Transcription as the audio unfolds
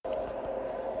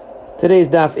Today's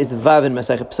daf is Vav in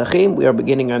Masechet Pesachim. We are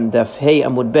beginning on daf Hey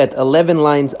Amud Bet, 11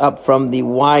 lines up from the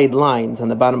wide lines on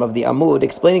the bottom of the Amud,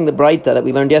 explaining the Braita that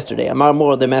we learned yesterday. Amar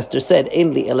Mor, the master said,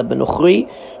 Ein li ela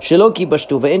benochri, shelo ki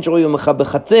bashtu ve'en shroyu mecha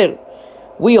bechatzer.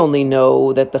 We only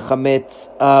know that the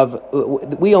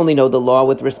law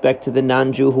with respect to the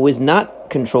non-Jew who is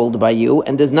not controlled by you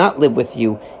and does not live with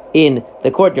you in the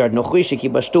courtyard. Nochri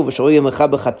sheki bashtu ve'shroyu mecha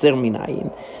bechatzer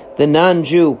minayin. The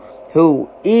non-Jew who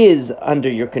is under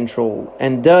your control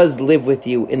and does live with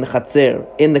you in the chatzer,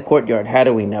 in the courtyard. How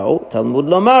do we know? Talmud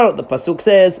Lomar, the pasuk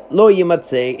says, Lo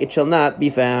yimatzeh, it shall not be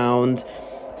found.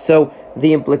 So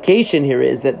the implication here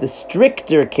is that the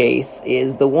stricter case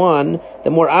is the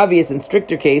more obvious and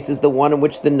stricter case is the one in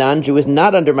which the non-Jew is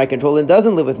not under my control and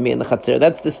doesn't live with me in the chatzer.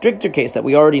 That's the stricter case that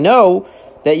we already know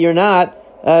that you're not,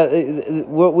 we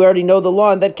already know the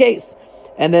law in that case.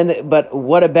 And then, but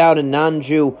what about a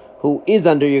non-Jew who is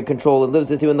under your control and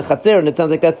lives with you in the chatzer? And it sounds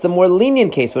like that's the more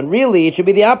lenient case, when really it should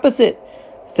be the opposite.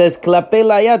 It says, Klape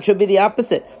layad should be the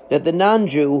opposite. That the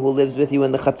non-Jew who lives with you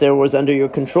in the chatzer was under your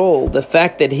control. The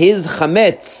fact that his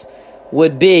chametz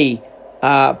would be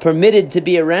permitted to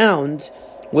be around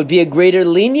would be a greater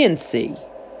leniency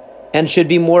and should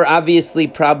be more obviously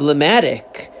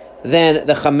problematic than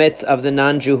the chametz of the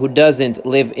non-Jew who doesn't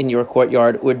live in your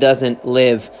courtyard or doesn't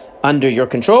live under your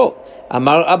control.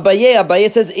 Amar Abaye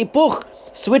says, Ipuch,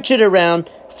 switch it around,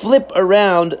 flip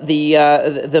around the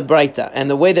Braita.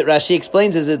 And the way that Rashi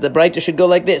explains is that the Braita should go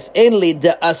like this: Enli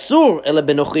de asur ele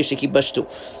benochi sheki bashtu.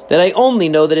 That I only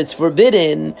know that it's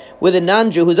forbidden with a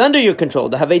non-Jew who's under your control.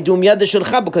 The have dum yad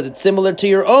shelcha, because it's similar to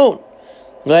your own.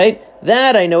 Right?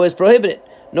 That I know is prohibited.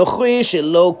 Nochri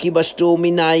shelo ki bashtu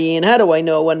minayin. How do I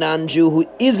know a non-Jew who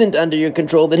isn't under your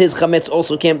control that his chametz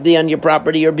also can't be on your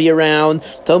property or be around?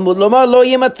 Talmud lomar lo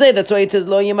yimatzeh. That's why it says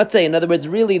lo yimatzeh. In other words,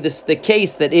 really, the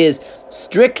case that is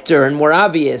stricter and more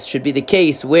obvious should be the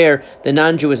case where the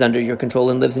non-Jew is under your control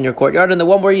and lives in your courtyard, and the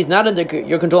one where he's not under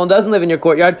your control and doesn't live in your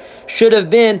courtyard should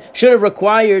have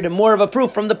required more of a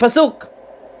proof from the pasuk.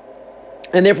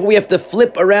 And therefore we have to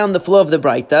flip around the flow of the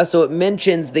Braita, so it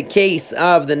mentions the case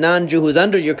of the non-Jew who's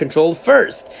under your control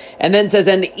first, and then says,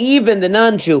 and even the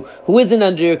non-Jew who isn't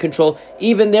under your control,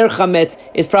 even their chametz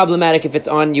is problematic if it's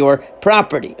on your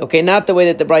property. Okay, not the way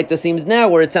that the Braita seems now,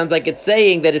 where it sounds like it's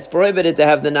saying that it's prohibited to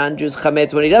have the non-Jew's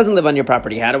chametz when he doesn't live on your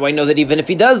property. How do I know that even if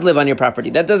he does live on your property?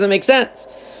 That doesn't make sense.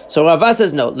 So Rava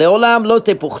says no. Leolam lo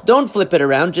tepuch. Don't flip it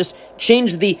around. Just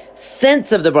change the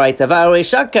sense of the Braita. Va'arei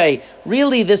shakai.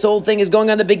 Really, this whole thing is going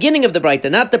on the beginning of the Braita,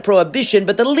 not the prohibition,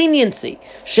 but the leniency.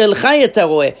 Shel chayet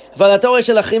haroeh, v'alatoreh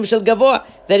shel achrim shel gavoah.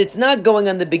 That it's not going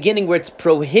on the beginning where it's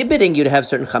prohibiting you to have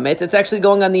certain chametz. It's actually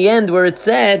going on the end where it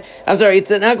said, it's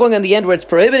not going on the end where it's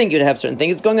prohibiting you to have certain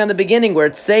things. It's going on the beginning where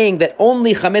it's saying that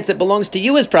only chametz that belongs to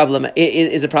you is a problem, but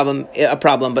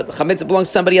chametz that belongs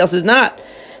to somebody else is not.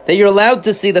 That you're allowed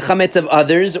to see the chametz of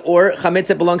others, or chametz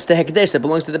that belongs to Hekdesh, that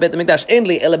belongs to the Beit HaMikdash.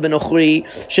 Enli ele benochri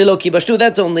shelo ki bashtu.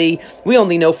 We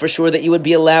only know for sure that you would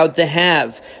be allowed to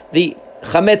have the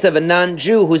chametz of a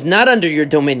non-Jew who's not under your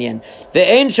dominion.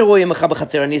 And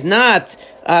he's not,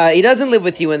 he doesn't live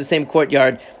with you in the same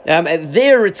courtyard.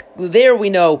 There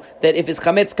we know that if his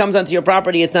chametz comes onto your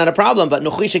property, it's not a problem. But how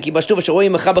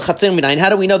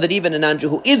do we know that even a non-Jew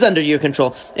who is under your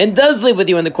control and does live with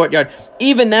you in the courtyard,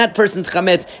 even that person's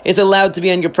chametz is allowed to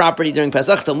be on your property during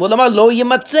Pesach?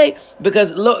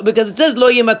 Because it says lo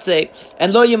yimatzeh,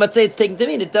 and lo yimatzeh, it's taken to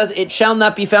mean it shall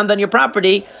not be found on your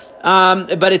property.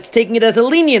 But it's taking it as a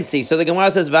leniency. So the Gemara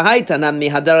says,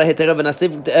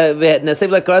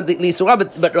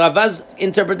 but Rava's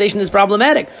interpretation is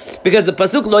problematic, because the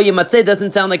pasuk lo yimatzeh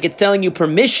doesn't sound like it's telling you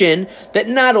permission, that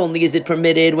not only is it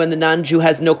permitted when the non-Jew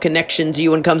has no connection to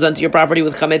you and comes onto your property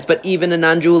with chametz, but even a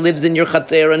non-Jew who lives in your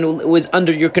chatzer and who is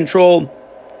under your control,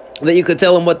 that you could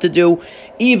tell him what to do.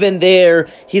 Even there,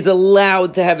 he's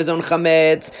allowed to have his own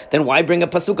chametz. Then why bring a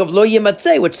pasuk of lo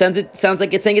yimatzeh, which sounds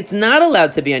like it's saying it's not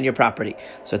allowed to be on your property?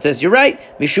 So it says, you're right.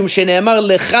 Mishum shene'emar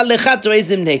lecha lecha torei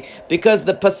zimnei. Because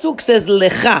the pasuk says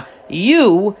lecha,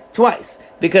 you, twice.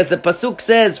 Because the pasuk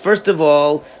says, first of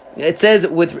all, it says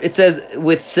with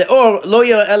seor lo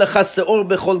yara elecha seor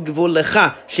bechol gvul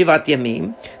lecha shivat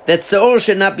yamim, that seor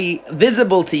should not be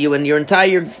visible to you in your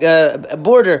entire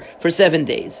border for 7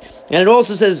 days. And it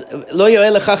also says lo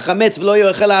yara elecha chametz v'lo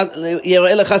yara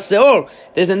elecha seor.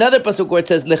 There's another pasuk where it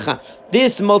says lecha.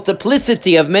 this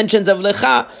multiplicity of mentions of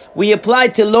lecha, we apply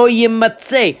to lo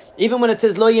yimatzeh. Even when it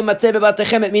says lo yimatzeh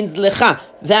bebatechem, it means lecha,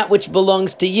 that which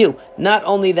belongs to you. Not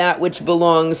that which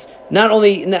belongs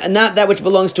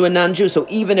to a non-Jew. So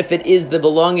even if it is the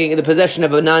belonging, the possession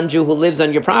of a non-Jew who lives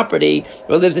on your property,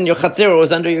 or lives in your chatzir, or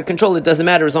is under your control, it doesn't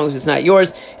matter as long as it's not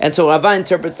yours. And so Rava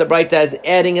interprets the Braita as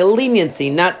adding a leniency.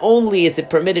 Not only is it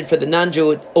permitted for the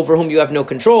non-Jew over whom you have no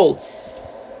control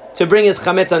to bring his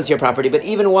chametz onto your property, but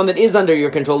even one that is under your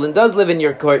control and does live in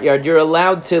your courtyard, you're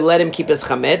allowed to let him keep his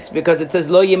chametz, because it says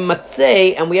lo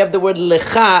yimatzeh, and we have the word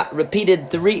lecha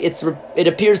repeated it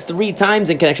appears 3 times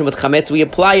in connection with chametz. We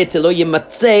apply it to lo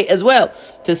yimatzeh as well,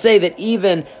 to say that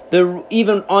even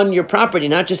on your property,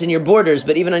 not just in your borders,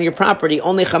 but even on your property,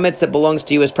 only chametz that belongs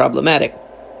to you is problematic.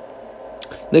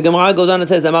 The Gemara goes on and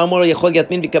says,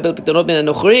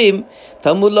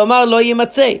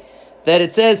 that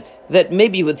it says that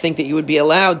maybe you would think that you would be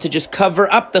allowed to just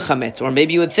cover up the chametz, or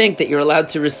maybe you would think that you're allowed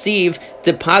to receive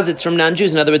deposits from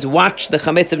non-Jews. In other words, watch the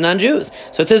chametz of non-Jews.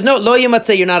 So it says, no, lo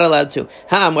yimatzeh, you're not allowed to.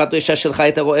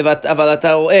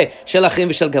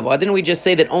 Didn't we just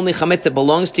say that only chametz that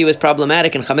belongs to you is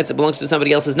problematic and chametz that belongs to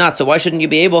somebody else is not? So why shouldn't you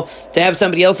be able to have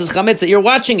somebody else's chametz that you're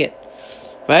watching it?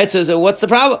 Right? So what's the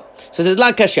problem? So it says,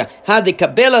 la kasha, had the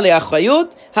kabela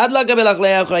le'achrayut, had la kabela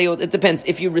le'achrayut. It depends.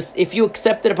 If you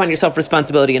accept it upon yourself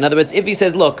responsibility. In other words, if he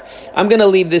says, look, I'm going to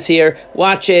leave this here,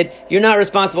 watch it, you're not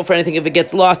responsible for anything. If it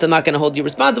gets lost, I'm not going to hold you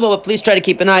responsible, but please try to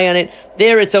keep an eye on it.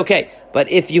 There, it's okay. But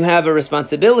if you have a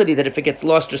responsibility that if it gets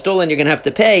lost or stolen, you're going to have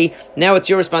to pay, now it's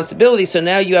your responsibility. So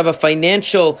now you have a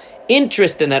financial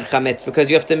interest in that chametz, because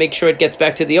you have to make sure it gets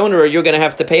back to the owner, or you're going to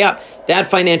have to pay up.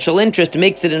 That financial interest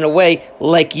makes it in a way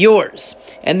like yours.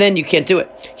 And then you can't do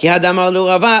it.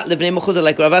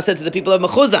 Like Rava said to the people of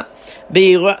Mechuzah,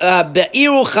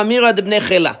 Be'iru chamira debnei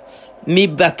chela,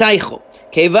 mibataychu,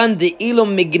 kevan de'ilu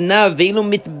mignav ve'ilu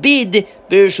mitbid,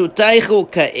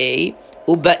 bershutaychu ka'ei,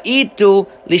 ubaitu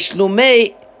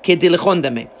lishlumei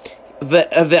kedilchondame.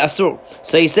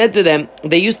 So he said to them,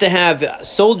 they used to have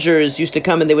soldiers used to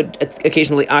come and they would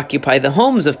occasionally occupy the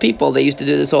homes of people. They used to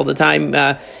do this all the time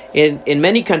in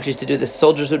many countries. To do this,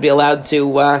 soldiers would be allowed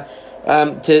to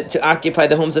occupy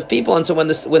the homes of people. And so when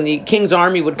the king's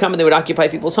army would come and they would occupy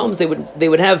people's homes, they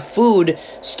would have food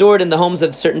stored in the homes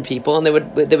of certain people, and they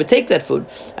would take that food,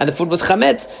 and the food was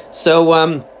chametz.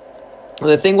 So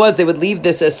the thing was, they would leave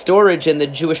this as storage in the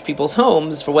Jewish people's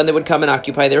homes for when they would come and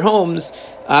occupy their homes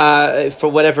for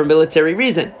whatever military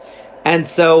reason. And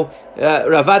so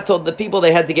Rava told the people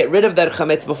they had to get rid of that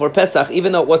chametz before Pesach,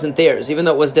 even though it wasn't theirs, even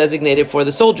though it was designated for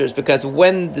the soldiers, because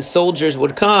when the soldiers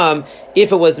would come,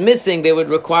 if it was missing, they would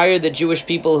require the Jewish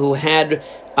people who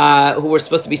were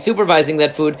supposed to be supervising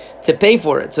that food to pay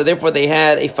for it. So therefore they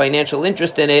had a financial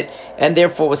interest in it, and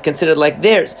therefore was considered like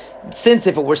theirs. Since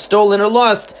if it were stolen or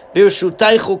lost,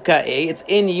 it's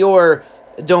in your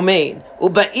domain,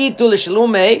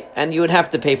 and you would have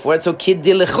to pay for it. So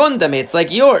it's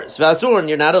like yours, and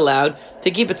you're not allowed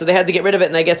to keep it. So they had to get rid of it,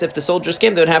 and I guess if the soldiers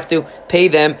came, they would have to pay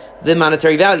them the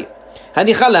monetary value.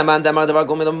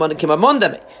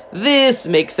 This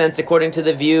makes sense according to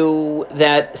the view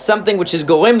that something which is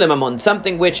gorem lemamon,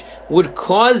 something which would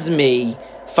cause me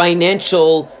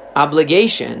financial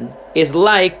obligation, is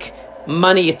like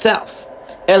money itself.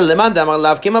 But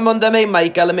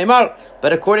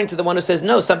according to the one who says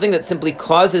no, something that simply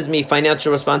causes me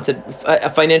financial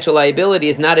liability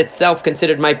is not itself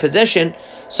considered my possession.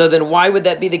 So then why would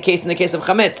that be the case in the case of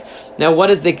chametz? Now what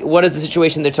is the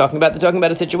situation they're talking about? They're talking about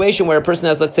a situation where a person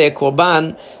has, let's say, a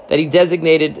korban that he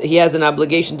has an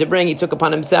obligation to bring. He took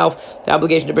upon himself the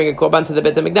obligation to bring a korban to the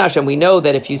Beit HaMikdash. And we know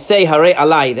that if you say harei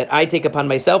alai, that I take upon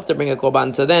myself to bring a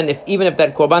korban, so then even if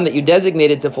that korban that you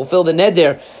designated to fulfill the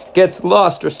neder gets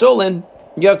lost or stolen,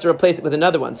 you have to replace it with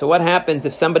another one. So what happens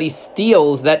if somebody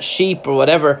steals that sheep or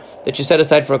whatever that you set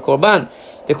aside for a korban?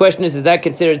 The question is that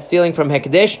considered stealing from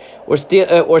Hekdesh or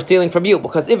stealing from you?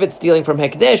 Because if it's stealing from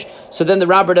Hekdesh, so then the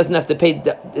robber doesn't have to pay,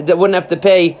 that wouldn't have to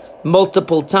pay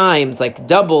multiple times, like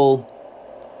double,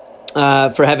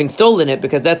 for having stolen it,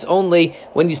 because that's only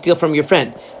when you steal from your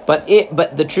friend. But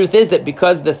the truth is that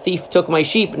because the thief took my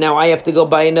sheep, now I have to go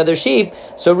buy another sheep.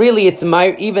 So really it's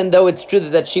even though it's true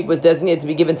that sheep was designated to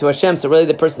be given to Hashem, so really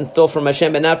the person stole from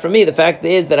Hashem but not from me. The fact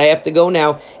is that I have to go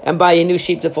now and buy a new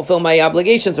sheep to fulfill my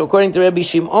obligation. So according to Rabbi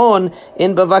Shimon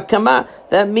in Bava Kama,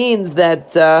 that means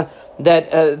that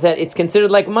it's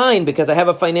considered like mine, because I have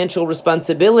a financial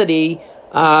responsibility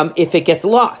if it gets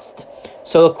lost.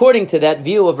 So according to that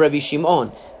view of Rabbi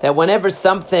Shimon, that whenever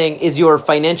something is your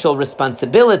financial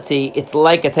responsibility, it's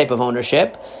like a type of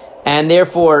ownership, and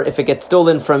therefore if it gets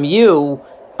stolen from you,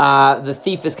 the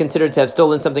thief is considered to have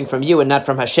stolen something from you and not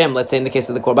from Hashem, let's say in the case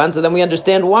of the Korban. So then we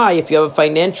understand why, if you have a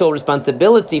financial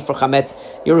responsibility for Chametz,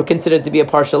 you're considered to be a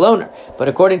partial owner. But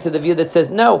according to the view that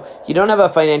says, no, you don't have a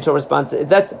financial responsibility,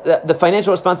 the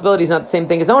financial responsibility is not the same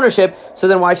thing as ownership, so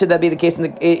then why should that be the case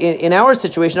in our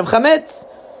situation of Chametz?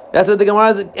 That's what the Gemara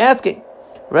is asking,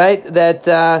 right?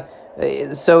 That...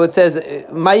 so it says, so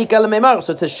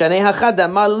it says,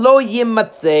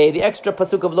 the extra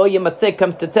pasuk of lo yimatzeh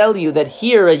comes to tell you that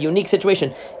here, a unique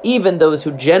situation, even those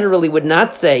who generally would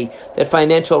not say that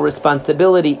financial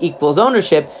responsibility equals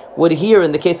ownership, would here,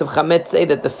 in the case of chametz, say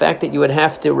that the fact that you would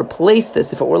have to replace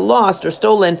this if it were lost or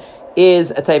stolen is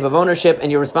a type of ownership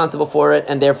and you're responsible for it,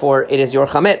 and therefore it is your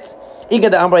chametz.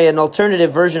 An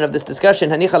alternative version of this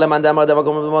discussion, it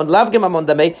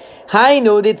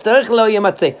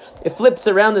flips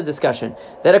around the discussion,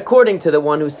 that according to the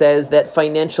one who says that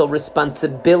financial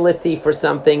responsibility for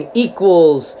something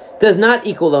does not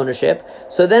equal ownership,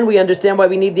 so then we understand why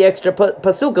we need the extra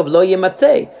pasuk of lo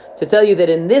yimatzeh, to tell you that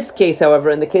in this case, however,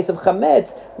 in the case of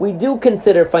chametz, we do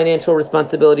consider financial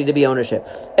responsibility to be ownership.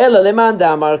 But according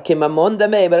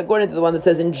to the one that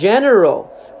says in general,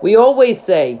 we always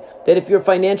say that if you're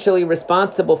financially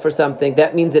responsible for something,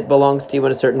 that means it belongs to you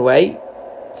in a certain way.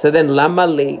 So then,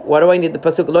 lamali, why do I need the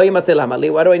pasuk lo yimatzeh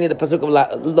lamali? Why do I need the pasuk of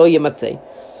lo yimatzeh?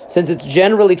 Since it's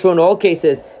generally true in all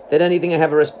cases that anything I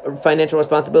have a financial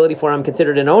responsibility for, I'm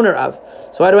considered an owner of.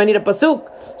 So why do I need a pasuk?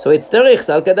 So it's terich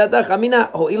sal kadatach amina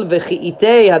hoil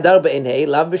vechiitei hadar beinhei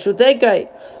lav b'shutekai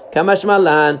kamash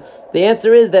malan. The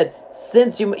answer is that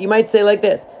since you might say like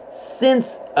this.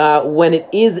 Since when it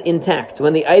is intact,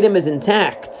 when the item is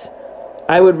intact,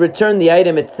 I would return the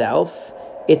item itself,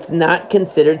 it's not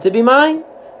considered to be mine.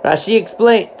 Rashi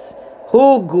explains,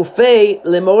 Hu gufei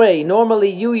lemorei. Normally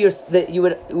you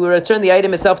would return the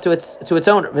item itself to its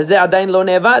owner. V'zeh adayin lo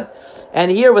ne'evad.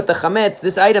 And here with the chametz,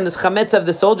 this chametz of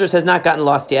the soldiers has not gotten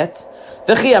lost yet.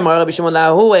 V'chi amar Rabbi Shimon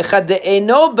lahu echad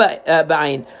de'eno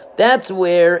ba'ayin. That's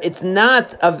where it's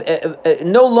not of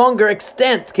no longer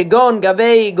extent. Kegon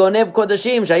gavei gonev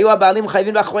kodashim shayu ha'ba'alim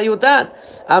chayvin b'achrayutan.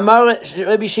 Amar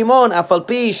Rabbi Shimon afal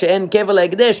pi she'en kevel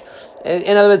ha'ekdesh.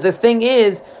 In other words, the thing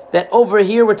is that over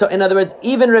here in other words,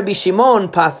 even Rabbi Shimon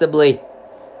possibly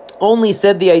only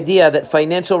said the idea that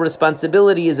financial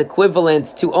responsibility is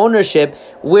equivalent to ownership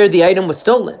where the item was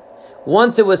stolen.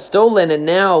 Once it was stolen and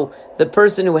now the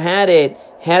person who had it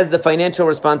has the financial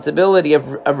responsibility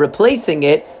of replacing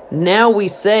it, now we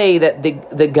say that the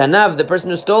ganav, the person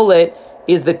who stole it,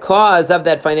 is the cause of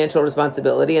that financial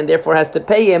responsibility and therefore has to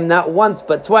pay him not once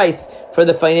but twice for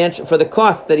the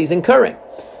cost that he's incurring.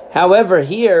 However,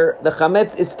 here the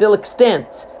chametz is still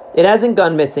extant. It hasn't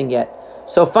gone missing yet.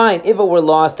 So fine, if it were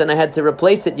lost and I had to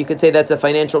replace it, you could say that's a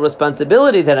financial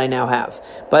responsibility that I now have.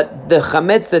 But the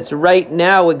chametz that's right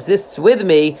now exists with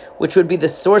me, which would be the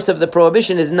source of the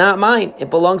prohibition, is not mine. It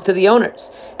belongs to the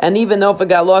owners. And even though if it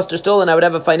got lost or stolen, I would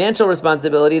have a financial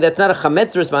responsibility, that's not a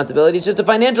chametz responsibility, it's just a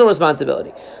financial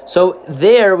responsibility. So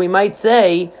there we might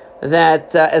say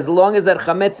that as long as that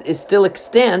chametz is still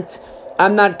extant,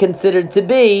 I'm not considered to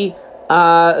be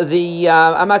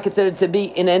I'm not considered to be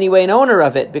in any way an owner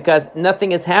of it because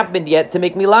nothing has happened yet to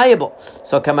make me liable.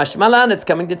 So Kamash Malan, it's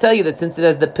coming to tell you that since it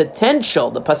has the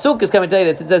potential, the pasuk is coming to tell you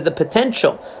that since it has the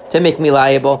potential to make me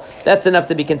liable, that's enough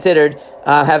to be considered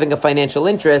having a financial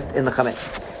interest in the chametz.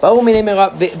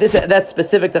 That's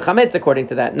specific to chametz according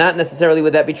to that. Not necessarily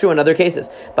would that be true in other cases.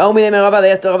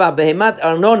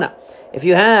 If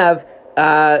you have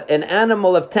an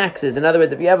animal of taxes. In other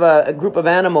words, if you have a group of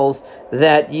animals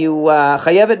that you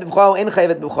chayevet b'chua or in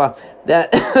chayevet b'chua,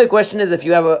 that the question is if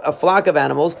you have a flock of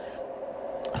animals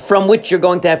from which you're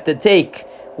going to have to take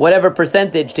whatever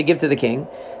percentage to give to the king,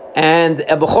 and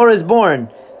a b'chor is born.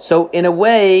 So in a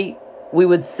way, we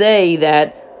would say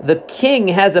that the king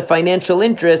has a financial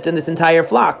interest in this entire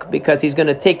flock because he's going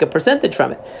to take a percentage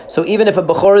from it. So even if a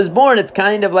bechor is born, it's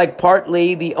kind of like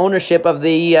partly the ownership of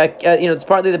the, it's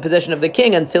partly the possession of the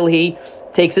king until he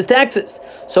takes his taxes.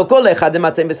 So forget about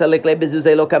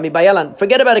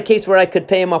a case where I could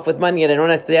pay him off with money and I don't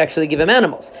have to actually give him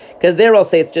animals. Because there I'll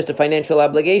say it's just a financial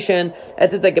obligation.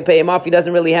 That's it, I could pay him off. He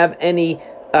doesn't really have any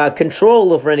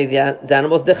control over any of the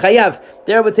animals. The chayav,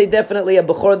 there I would say definitely a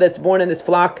bechor that's born in this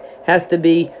flock has to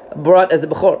be brought as a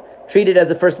bechor, treated as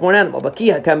a firstborn animal. Let's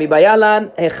say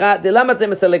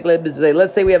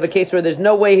we have a case where there's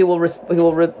no way he will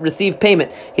receive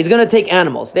payment. He's going to take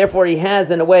animals. Therefore, he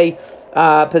has, in a way,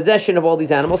 possession of all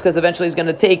these animals because eventually he's going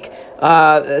to take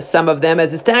some of them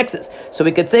as his taxes. So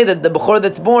we could say that the bechor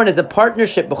that's born is a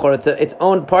partnership bechor. It's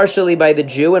owned partially by the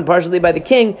Jew and partially by the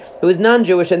king who is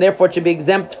non-Jewish and therefore should be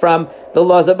exempt from the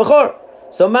laws of bechor.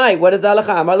 So what is the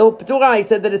halacha? He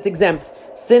said that it's exempt,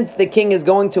 since the king is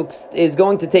going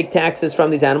to take taxes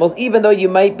from these animals, even though you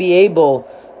might be able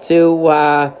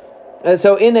to.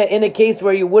 So in a case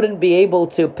where you wouldn't be able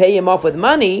to pay him off with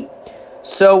money,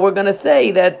 so we're going to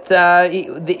say that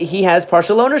he has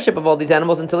partial ownership of all these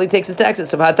animals until he takes his taxes.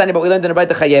 So but we learned in the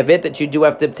Chayevet that you do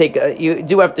have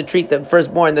to treat the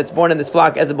firstborn that's born in this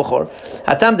flock as a bechor.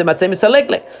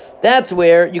 That's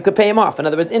where you could pay him off. In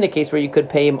other words, in a case where you could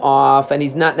pay him off and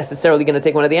he's not necessarily going to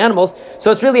take one of the animals, so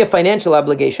it's really a financial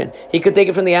obligation. He could take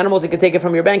it from the animals, he could take it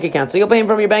from your bank account. So you'll pay him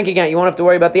from your bank account, you won't have to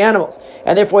worry about the animals.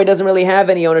 And therefore he doesn't really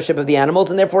have any ownership of the animals,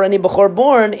 and therefore any bechor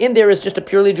born in there is just a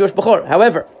purely Jewish bechor.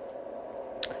 However,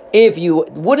 if you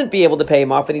wouldn't be able to pay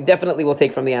him off, and he definitely will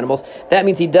take from the animals, that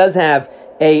means he does have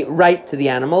a right to the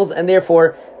animals, and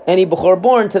therefore any bechor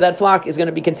born to that flock is going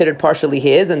to be considered partially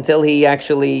his until he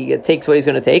actually takes what he's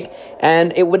going to take,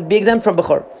 and it would be exempt from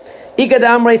bechor.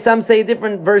 Some say a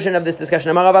different version of this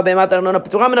discussion,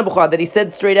 that he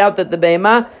said straight out that the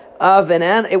be'emah of an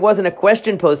animal, it wasn't a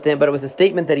question posed to him, but it was a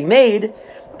statement that he made,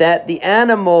 that the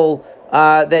animal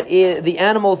the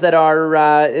animals that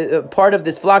are part of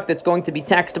this flock that's going to be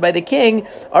taxed by the king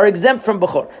are exempt from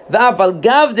bechor.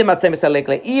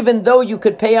 Even though you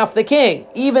could pay off the king,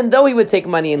 even though he would take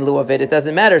money in lieu of it, it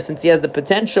doesn't matter, since he has the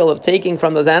potential of taking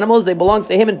from those animals, they belong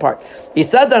to him in part.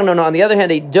 On the other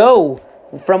hand, a doe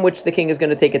from which the king is going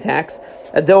to take a tax,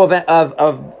 a dough of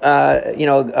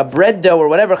a bread dough or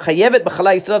whatever, chayevet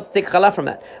b'chala, you still have to take chala from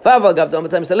that.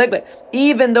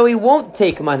 Even though he won't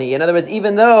take money, in other words,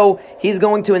 even though he's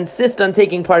going to insist on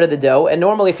taking part of the dough, and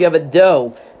normally if you have a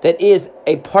dough that is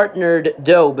a partnered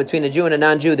dough between a Jew and a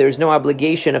non-Jew, there is no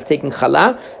obligation of taking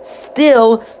chala,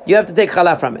 still you have to take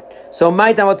chala from it. So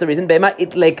what's the reason?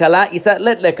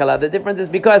 The difference is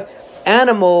because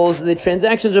animals, the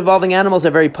transactions involving animals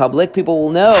are very public. People will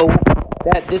know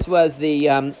that this was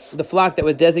the flock that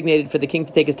was designated for the king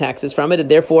to take his taxes from it,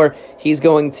 and therefore he's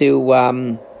going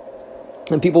to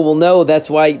and people will know that's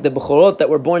why the bechorot that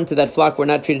were born to that flock were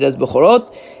not treated as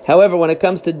bechorot. However, when it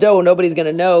comes to dough, nobody's going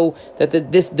to know that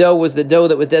this dough was the dough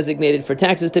that was designated for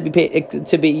taxes to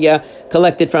be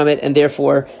collected from it, and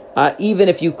therefore, even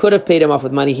if you could have paid him off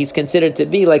with money, he's considered to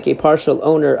be like a partial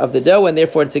owner of the dough, and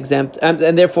therefore it's exempt,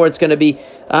 and therefore it's going to be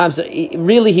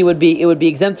really it would be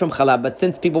exempt from chala. But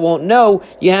since people won't know,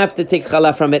 you have to take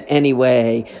chala from it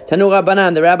anyway. Tanu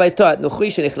Rabbanan, the rabbis taught,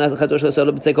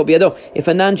 if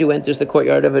a non-Jew enters the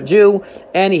courtyard of a Jew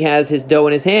and he has his dough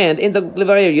in his hand, he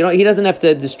doesn't have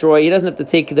to destroy, he doesn't have to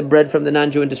take the bread from the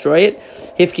non-Jew and destroy it.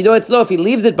 If he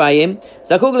leaves it by him,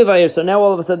 so now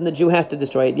all of a sudden the Jew has to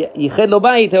destroy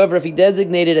it. However, if he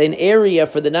designated an area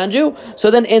for the non-Jew,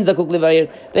 so then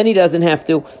then he doesn't have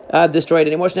to destroy it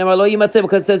anymore,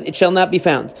 because it says it shall not be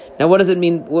found. Now what does it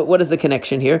mean? What is the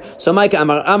connection here? So it's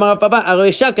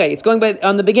going by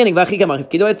on the beginning.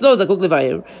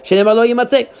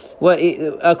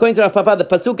 According to Rav Papa, the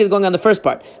pasuk is going on the first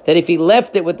part, that if he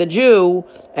left it with the Jew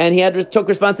and he took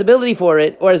responsibility for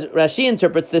it, or as Rashi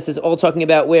interprets this, is all talking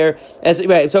about where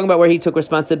he took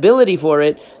responsibility for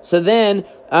it. So then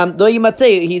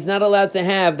he's not allowed to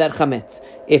have that chametz.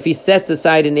 If he sets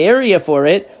aside an area for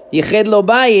it, yiched lo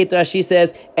bayit, Rashi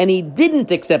says, and he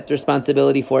didn't accept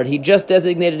responsibility for it, he just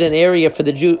designated an area for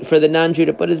the non-Jew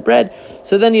to put his bread,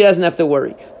 so then he doesn't have to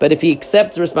worry. But if he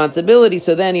accepts responsibility,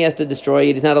 so then he has to destroy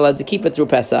it. He's not allowed to keep it through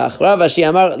Pesach. Rav Ashi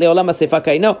Amar leolam asefah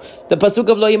kai. No, the pasuk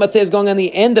of lo yimatzeh is going on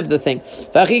the end of the thing.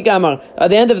 V'achik Amar, at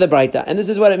the end of the Braita, and this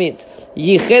is what it means: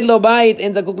 yiched lo bayit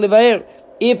en zakuk levayer.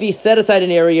 If he set aside an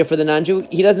area for the non-Jew,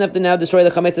 he doesn't have to now destroy the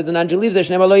chametz that the non-Jew leaves there.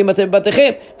 Shnei lo yimatzeh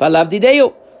b'batechem v'alav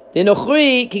dideyu. He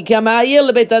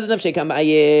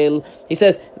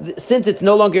says, since it's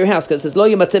no longer your house, because it says, Lo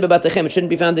yimatzeh b'batechem, it shouldn't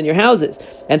be found in your houses.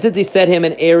 And since he set him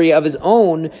an area of his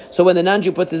own, so when the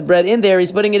non-Jew puts his bread in there,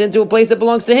 he's putting it into a place that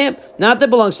belongs to him, not that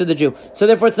belongs to the Jew. So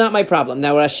therefore it's not my problem.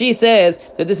 Now Rashi says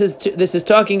that this is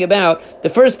talking about the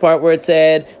first part where it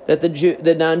said that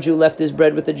the non-Jew left his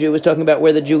bread with the Jew, was talking about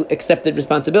where the Jew accepted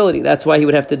responsibility. That's why he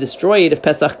would have to destroy it if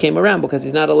Pesach came around, because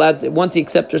he's not allowed to, once he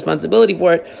accepts responsibility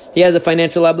for it, he has a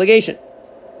financial obligation.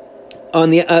 On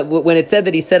the when it said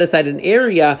that he set aside an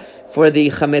area for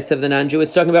the chametz of the non-Jew,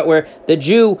 it's talking about where the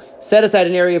Jew set aside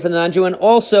an area for the non-Jew and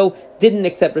also didn't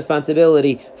accept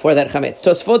responsibility for that chametz.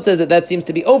 Tosfot says that seems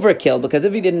to be overkill, because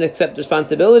if he didn't accept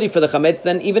responsibility for the chametz,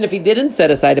 then even if he didn't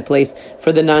set aside a place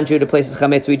for the non-Jew to place his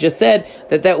chametz, we just said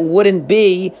that wouldn't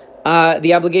be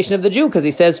the obligation of the Jew, because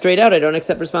he says straight out, I don't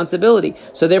accept responsibility.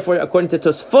 So therefore, according to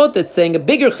Tosfot, it's saying a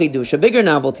bigger chidush, a bigger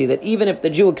novelty, that even if the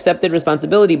Jew accepted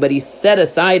responsibility, but he set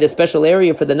aside a special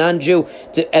area for the non-Jew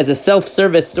as a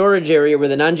self-service storage area where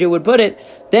the non-Jew would put it,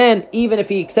 then even if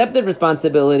he accepted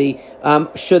responsibility,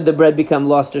 should the bread become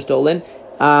lost or stolen,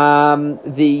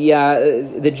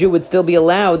 the Jew would still be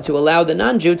allowed to allow the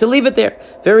non-Jew to leave it there.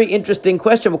 Very interesting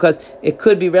question, because it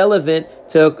could be relevant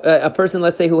to a person,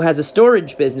 let's say, who has a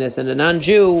storage business, and a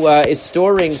non-Jew is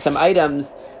storing some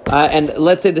items, and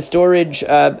let's say the storage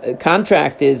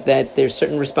contract is that there's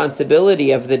certain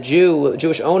responsibility of the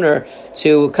Jewish owner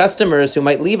to customers who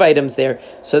might leave items there.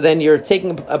 So then you're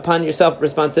taking upon yourself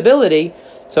responsibility.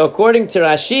 So according to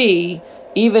Rashi,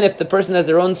 even if the person has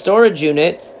their own storage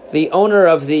unit, the owner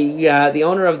of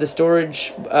the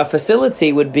storage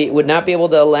facility would not be able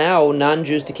to allow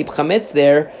non-Jews to keep chametz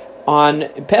there on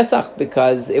Pesach,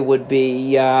 because it would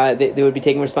be they would be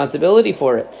taking responsibility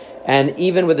for it. And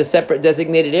even with a separate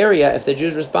designated area, if the Jew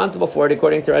is responsible for it,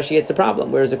 according to Rashi, it's a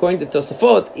problem. Whereas according to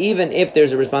Tosafot, even if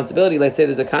there's a responsibility, let's say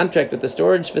there's a contract with the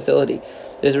storage facility,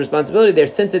 there's a responsibility there,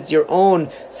 since it's your own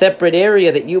separate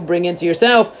area that you bring into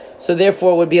yourself, so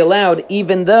therefore it would be allowed,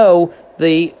 even though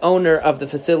the owner of the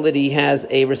facility has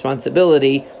a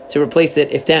responsibility to replace it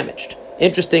if damaged.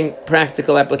 Interesting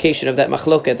practical application of that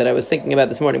machloket that I was thinking about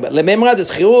this morning. But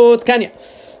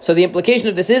so the implication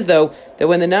of this is, though, that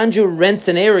when the non-Jew rents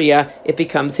an area, it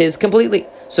becomes his completely.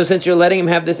 So since you're letting him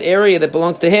have this area that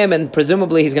belongs to him, and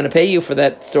presumably he's going to pay you for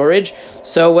that storage,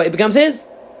 so it becomes his.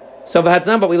 So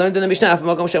but we learned in the Mishnah,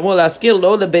 we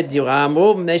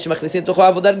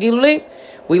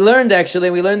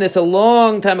learned this a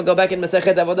long time ago, back in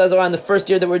Masechet Avodah Zarah, in the first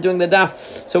year that we're doing the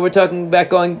daf. So we're talking back,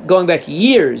 going back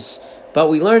years. But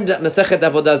we learned Masechet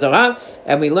Avodah Zarah,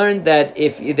 and we learned that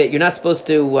that you're not supposed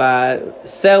to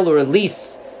sell or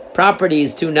lease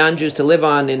properties to non-Jews to live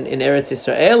on in Eretz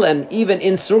Yisrael, and even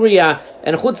in Syria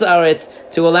and Chutz La'aretz,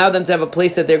 to allow them to have a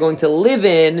place that they're going to live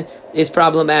in is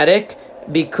problematic,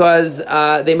 because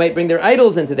they might bring their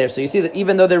idols into there. So you see that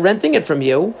even though they're renting it from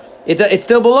you, it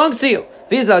still belongs to you.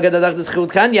 If you're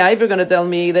going to tell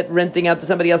me that renting out to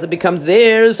somebody else, it becomes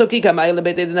theirs, so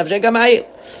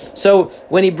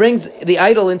when he brings the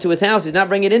idol into his house, he's not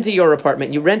bringing it into your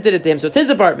apartment. You rented it to him, so it's his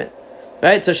apartment.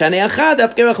 Right? So it's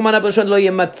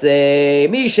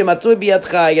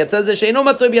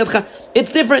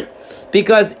different,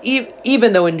 because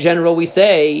even though in general we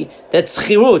say that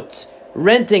schirut,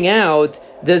 renting out,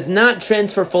 does not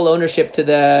transfer full ownership to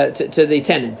the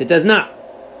tenant. It does not.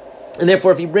 And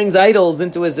therefore, if he brings idols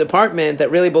into his apartment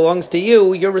that really belongs to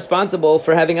you, you're responsible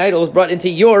for having idols brought into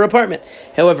your apartment.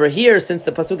 However, here, since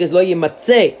the pasuk is lo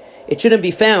yimatzeh, it shouldn't be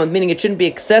found, meaning it shouldn't be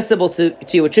accessible to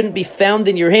you. It shouldn't be found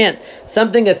in your hand.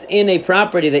 Something that's in a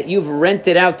property that you've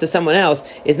rented out to someone else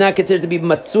is not considered to be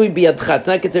matzui biyadcha. It's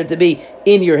not considered to be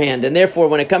in your hand. And therefore,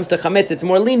 when it comes to chametz, it's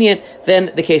more lenient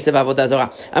than the case of avodah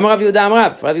zarah. Amar Rav Yehuda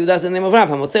Amar Rav Yehuda is the name of Rav.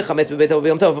 Hamotzeh chametz b'beito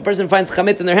b'yom tov. If a person finds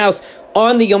chametz in their house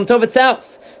on the Yom Tov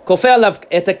itself, kofeh alav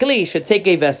et hakli, should take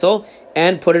a vessel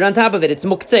and put it on top of it. It's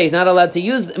muktzeh. He's not allowed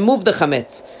to move the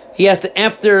chametz. He has to,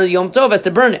 after Yom Tov, has to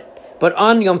burn it. But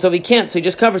on Yom Tov he can't, so he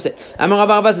just covers it. If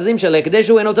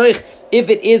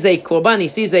it is a korban, he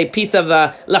sees a piece of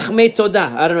lachmei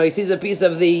todah. I don't know, he sees a piece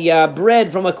of the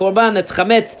bread from a korban that's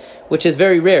chametz, which is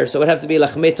very rare. So it would have to be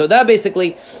lachmei todah.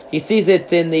 Basically, he sees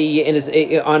it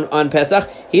on Pesach.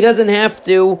 He doesn't have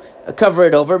to cover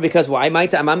it over, because why?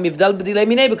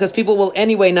 Because people will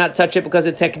anyway not touch it, because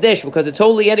it's hekdesh, because it's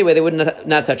holy anyway, they would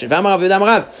not touch it. If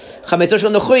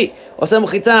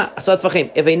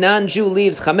a non-Jew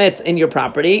leaves chametz in your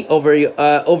property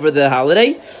over the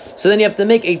holiday, so then you have to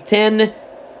make a 10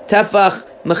 tefach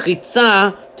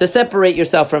mechitza to separate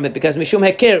yourself from it, because mishum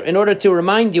heker, in order to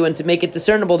remind you and to make it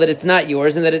discernible that it's not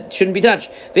yours and that it shouldn't be touched.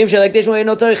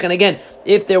 And again,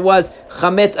 if there was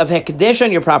chametz of hekdesh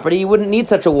on your property, you wouldn't need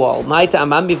such a wall,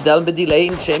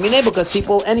 because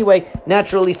people anyway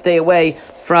naturally stay away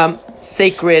from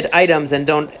sacred items and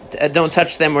don't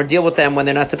touch them or deal with them when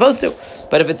they're not supposed to.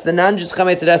 But if it's the non-Jews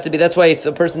chametz, it has to be. That's why if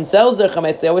the person sells their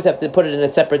chametz, they always have to put it in a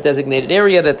separate designated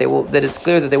area that it's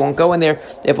clear that they won't go in there.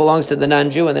 It belongs to the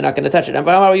non-Jew and they're not going to touch it.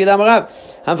 If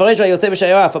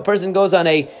a person goes on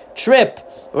a trip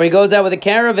or he goes out with a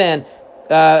caravan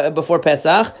before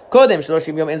Pesach,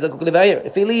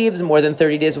 if he leaves more than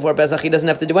 30 days before Pesach, he doesn't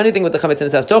have to do anything with the chametz in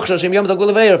his house.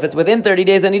 If it's within 30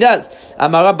 days, then he does.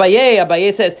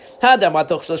 Abaye says,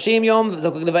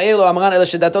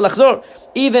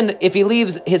 even if he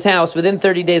leaves his house within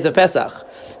 30 days of Pesach,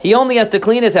 he only has to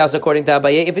clean his house, according to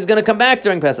Abaye, if he's going to come back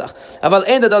during Pesach. But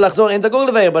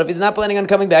if he's not planning on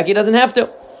coming back, he doesn't have to.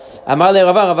 Amar le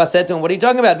Rava said to him, what are you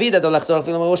talking about?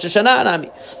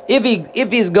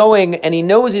 If he's going and he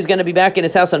knows he's going to be back in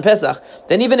his house on Pesach,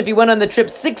 then even if he went on the trip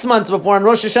 6 months before on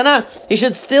Rosh Hashanah, he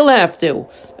should still have to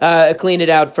clean it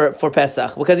out for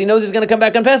Pesach, because he knows he's going to come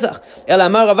back on Pesach. He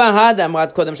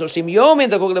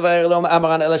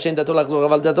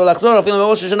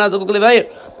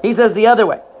says the other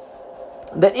way,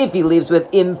 that if he leaves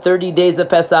within 30 days of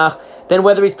Pesach, then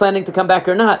whether he's planning to come back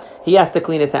or not, he has to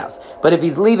clean his house. But if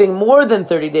he's leaving more than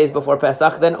 30 days before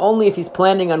Pesach, then only if he's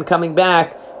planning on coming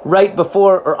back right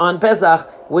before or on Pesach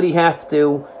would he have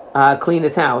to clean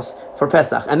his house for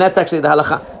Pesach. And that's actually the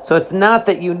halacha. So it's not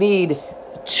that you need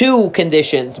two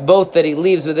conditions, both that he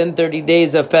leaves within 30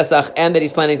 days of Pesach and that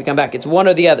he's planning to come back. It's one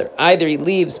or the other. Either he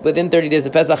leaves within 30 days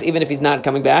of Pesach, even if he's not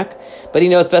coming back, but he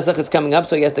knows Pesach is coming up,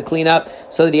 so he has to clean up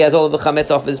so that he has all of the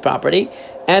chametz off his property.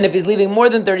 And if he's leaving more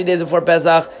than 30 days before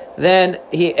Pesach, then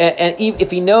if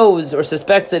he knows or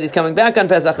suspects that he's coming back on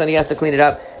Pesach, then he has to clean it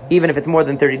up, even if it's more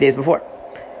than 30 days before.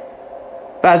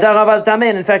 In fact,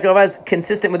 Rava is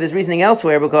consistent with his reasoning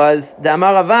elsewhere, because the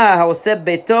Amar Rava haoseh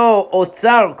beto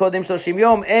otzar kodem 30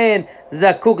 yom en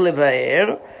zakuk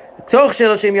levaer.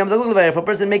 If a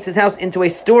person makes his house into a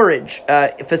storage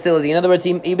facility, in other words,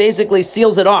 he basically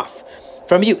seals it off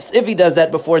from use. If he does that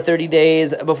before 30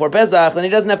 days before Pesach, then he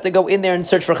doesn't have to go in there and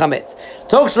search for chametz.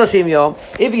 Toch 30 yom,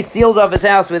 if he seals off his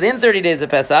house within 30 days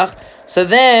of Pesach, so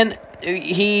then and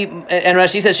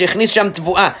Rashi says shechnis sham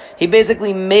tvuah. He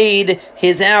basically made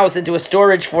his house into a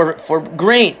storage for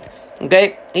grain.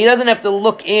 Okay, he doesn't have to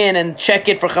look in and check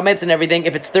it for chametz and everything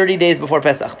if it's 30 days before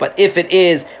Pesach. But if it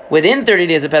is within 30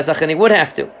 days of Pesach, then he would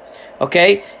have to.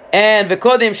 Okay, and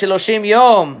v'kodim sheloshim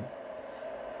yom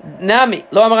nami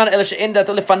lo amaran ela she'en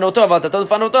dato lefanoto aval dato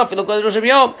lefanoto afilu kodem sheloshim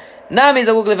yom nami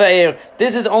zakuk levaer.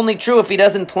 This is only true if he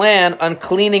doesn't plan on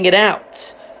cleaning it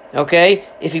out. Okay,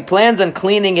 if he plans on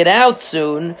cleaning it out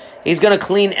soon, he's going to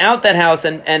clean out that house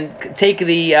and take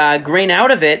the grain out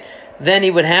of it, then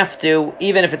he would have to,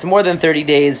 even if it's more than 30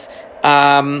 days,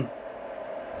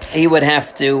 he would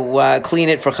have to clean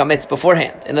it for chametz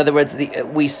beforehand. In other words,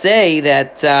 we say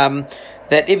that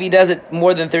that if he does it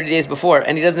more than 30 days before,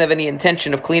 and he doesn't have any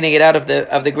intention of cleaning it out of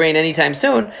the grain anytime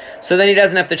soon, so then he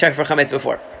doesn't have to check for chametz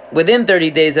before. Within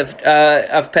 30 days of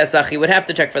Pesach, he would have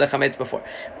to check for the chametz before.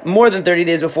 More than 30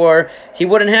 days before, he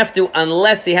wouldn't have to,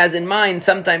 unless he has in mind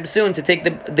sometime soon to take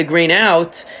the grain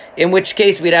out, in which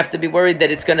case we'd have to be worried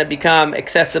that it's going to become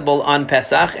accessible on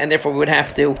Pesach, and therefore we would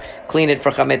have to clean it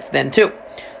for chametz then too.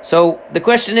 So the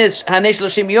question is, Hanei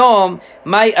Shloshim Yom,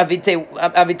 my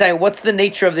Avitai, what's the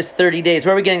nature of this 30 days?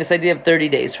 Where are we getting this idea of 30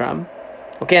 days from?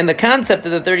 Okay, and the concept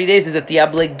of the 30 days is that the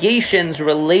obligations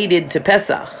related to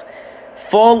Pesach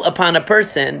fall upon a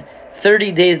person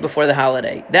 30 days before the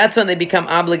holiday. That's when they become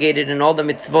obligated in all the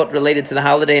mitzvot related to the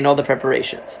holiday and all the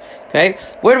preparations. Okay?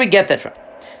 Where do we get that from?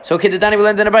 So, we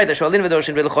learned in a Braita,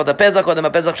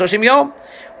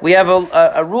 we have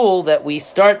a rule that we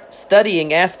start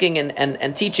studying, asking,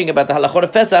 and teaching about the halachot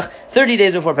of Pesach 30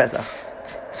 days before Pesach.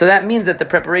 So that means that the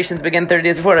preparations begin 30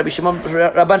 days before. Rabban Shimon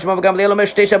ben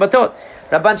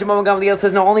Gamliel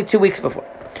says no, only 2 weeks before.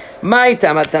 What's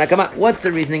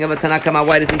the reasoning of a Tanakama?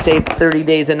 Why does he say 30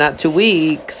 days and not 2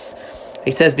 weeks? He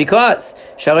says because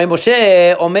Sharei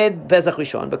Moshe Omed Pesach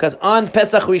Rishon, because on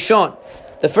Pesach Rishon,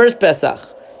 the first Pesach,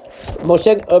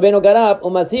 Moshe Rabbeinu got up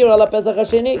Umazir ala Pesach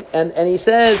Hasheni, and he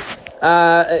says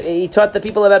he taught the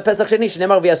people about Pesach Sheni,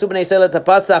 Shneimar v'yasu b'nei Yisrael et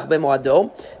Pesach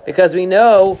b'moado, because we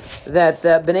know that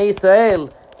Bnei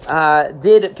Yisrael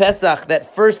did Pesach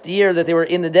that first year that they were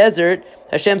in the desert.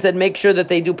 Hashem said, make sure that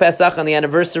they do Pesach on the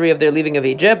anniversary of their leaving of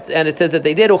Egypt, and it says that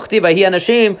they did. And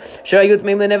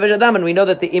we know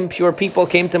that the impure people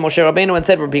came to Moshe Rabbeinu and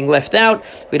said, we're being left out.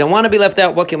 We don't want to be left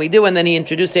out. What can we do? And then he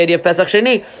introduced the idea of Pesach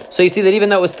Sheni. So you see that even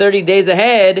though it was 30 days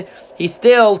ahead, he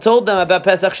still told them about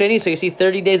Pesach Sheni. So you see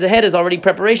 30 days ahead is already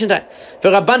preparation time.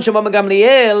 For Rabban Shimon ben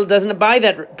Gamliel doesn't buy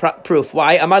that proof.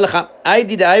 Why?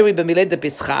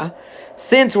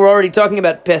 Since we're already talking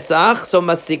about Pesach, so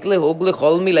masik lehug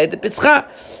lechol milei de Pesach.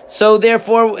 So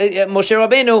therefore, Moshe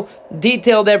Rabbeinu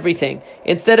detailed everything.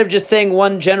 Instead of just saying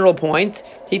one general point,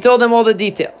 he told them all the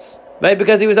details, right?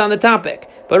 Because he was on the topic.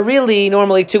 But really,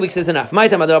 normally 2 weeks is enough. Where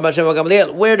do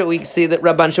we see that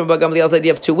Rabban Shimon ben Gamliel's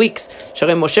idea of 2 weeks?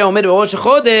 Sharei Moshe omed b'rosh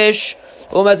chodesh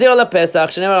ומזהיר על הפסח,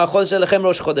 שנאמר על החודש שלכם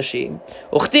ראש חודשים,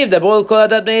 וכתיב דברו אל כל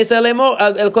הדת בני ישראל לאמור,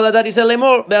 אל כל הדת ישראל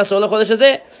לאמור, בעשור לחודש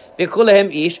הזה, ויקחו להם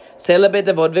איש, צא לבית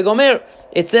אבות וגומר.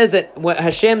 It says that when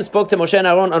Hashem spoke to Moshe and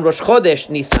Aaron on Rosh Chodesh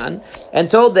Nisan,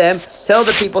 and told them, tell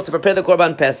the people to prepare the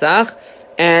Korban Pesach,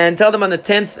 and tell them on the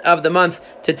 10th of the month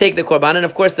to take the Korban, and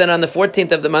of course then on the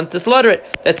 14th of the month to slaughter it.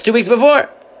 That's 2 weeks before.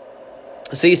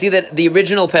 So you see that the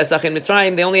original Pesach in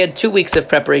Mitzrayim, they only had 2 weeks of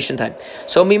preparation time.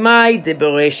 So mimai de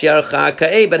beresh yarcha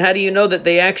ka'eh, but how do you know that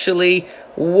they actually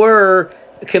were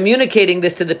communicating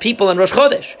this to the people on Rosh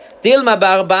Chodesh? Dilma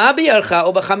ba'arba'a b'yarcha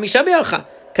or b'chamisha b'yarcha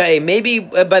ka'eh. Maybe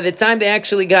by the time they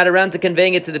actually got around to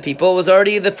conveying it to the people, it was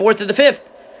already the 4th or the 5th.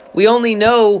 We only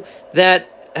know that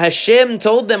Hashem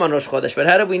told them on Rosh Chodesh, but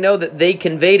how do we know that they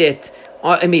conveyed it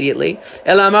immediately?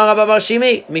 Rather, Rabba Bar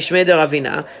Shimi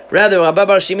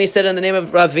said in the name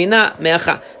of Ravina,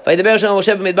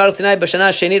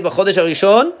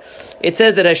 it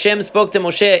says that Hashem spoke to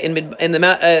Moshe in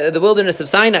the wilderness of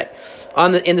Sinai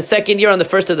in the second year, on the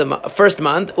first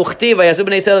month.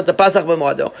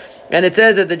 And it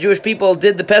says that the Jewish people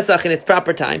did the Pesach in its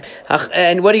proper time.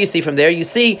 And what do you see from there? You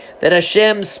see that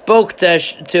Hashem spoke to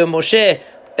Moshe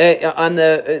in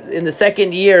the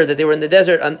second year that they were in the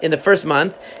desert in the first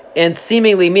month, and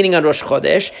seemingly meaning on Rosh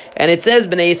Chodesh. And it says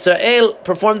Bnei Yisrael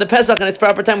performed the Pesach in its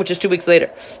proper time, which is 2 weeks later.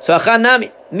 So how do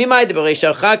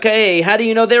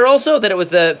you know there also that it was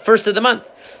the first of the month?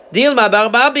 Maybe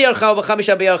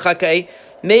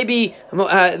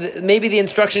the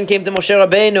instruction came to Moshe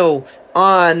Rabbeinu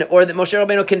or that Moshe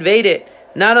Rabbeinu conveyed it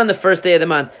not on the first day of the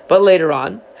month, but later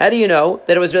on. How do you know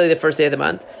that it was really the first day of the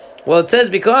month? Well, it says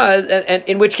because, and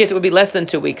in which case it would be less than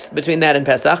 2 weeks between that and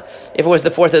Pesach, if it was the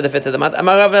 4th or the 5th of the month.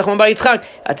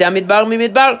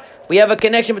 We have a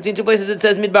connection between 2 places. It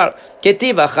says Midbar. It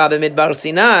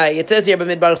says here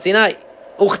B'Midbar Sinai.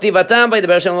 Later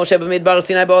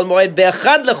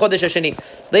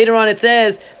on it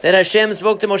says that Hashem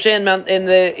spoke to Moshe in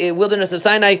the wilderness of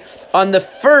Sinai on the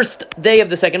first day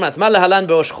of the second month.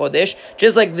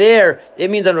 Just like there, it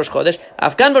means on Rosh Chodesh.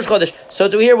 So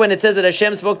to here, when it says that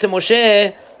Hashem spoke to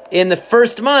Moshe in the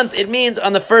first month, it means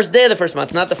on the first day of the first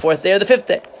month, not the 4th day or the 5th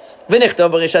day. This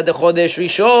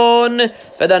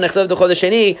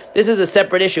is a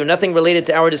separate issue, nothing related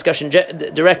to our discussion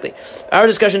directly. Our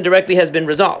discussion directly has been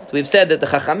resolved. We've said that the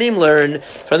Chachamim learn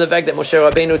from the fact that Moshe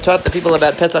Rabbeinu taught the people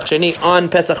about Pesach Sheni on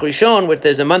Pesach Rishon, which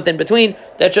there's a month in between.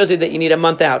 That shows you that you need a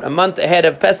month out. A month ahead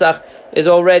of Pesach is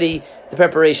already the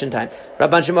preparation time.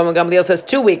 Rabban Shimon ben Gamliel says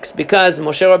 2 weeks because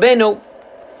Moshe Rabbeinu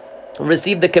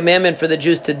received the commandment for the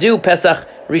Jews to do Pesach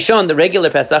Rishon, the regular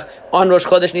Pesach, on Rosh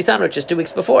Chodesh Nisan, which is 2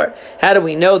 weeks before. How do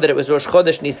we know that it was Rosh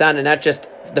Chodesh Nisan and not just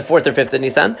the 4th or 5th of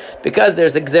Nisan? Because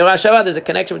there's a Gzerah Shavah, there's a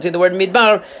connection between the word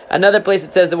Midbar. Another place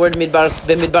it says the word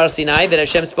Midbar Sinai, that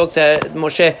Hashem spoke to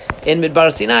Moshe in Midbar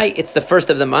Sinai. It's the first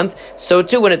of the month. So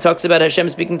too, when it talks about Hashem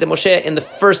speaking to Moshe in the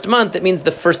first month, it means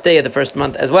the first day of the first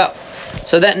month as well.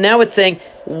 So that now it's saying,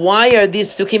 why are these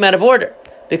psukim out of order?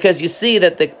 Because you see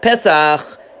that the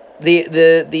Pesach,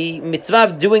 the mitzvah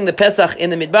of doing the Pesach in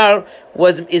the Midbar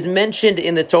is mentioned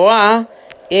in the Torah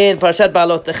in Parashat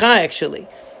Ba'alotecha actually.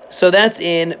 So that's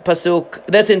in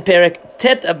Perek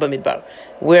Tet of Bamidbar.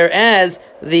 Whereas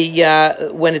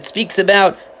when it speaks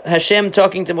about Hashem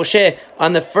talking to Moshe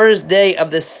on the first day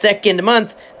of the second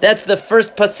month, that's the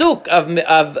first pasuk of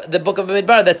the book of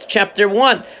Bamidbar. That's chapter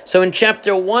 1. So in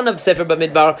chapter 1 of Sefer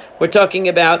Bamidbar, we're talking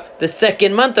about the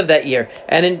second month of that year.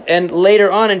 And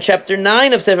later on in chapter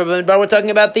 9 of Sefer Bamidbar, we're talking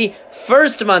about the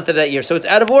first month of that year. So it's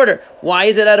out of order. Why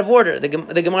is it out of order? The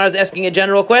Gemara is asking a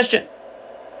general question.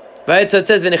 Right? So it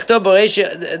says, V'nichtov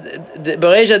Bereisha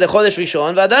de Chodesh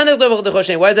Rishon, v'adan nichtov de Chodesh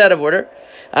Sheni. Why is that out of order?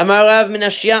 Amar Rav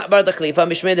Menashia bar Tachlifa,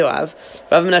 Mishmei de Rav.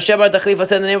 Rav Menashia bar Tachlifa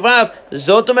said in the name of Rav,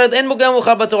 Zot omeret en mugam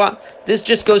ucha b'Torah. This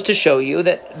just goes to show you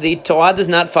that the Torah does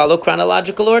not follow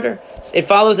chronological order. It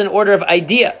follows an order of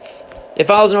ideas. It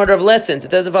follows an order of lessons.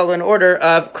 It doesn't follow an order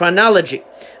of chronology.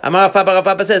 Amar Rav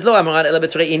Papa says, Lo amarat ela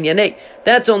b'Torah inyanei.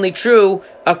 That's only true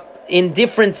in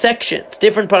different sections,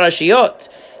 different parashiyot.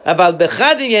 But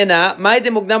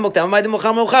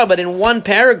in one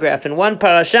paragraph, in one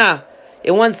parasha,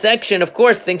 in one section, of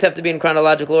course, things have to be in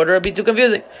chronological order. It would be too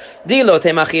confusing.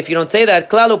 If you don't say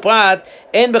that,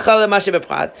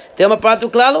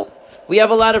 we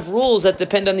have a lot of rules that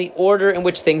depend on the order in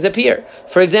which things appear.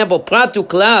 For example, pratu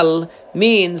klal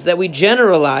means that we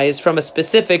generalize from a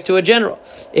specific to a general.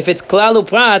 If it's klalu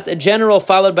prat, a general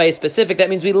followed by a specific, that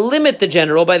means we limit the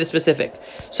general by the specific.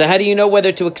 So how do you know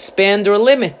whether to expand or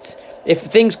limit? If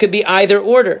things could be either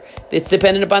order, it's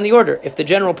dependent upon the order. If the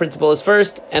general principle is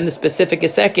first and the specific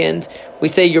is second, we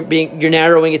say you're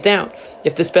narrowing it down.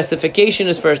 If the specification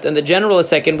is first and the general is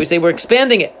second, we say we're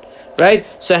expanding it. Right?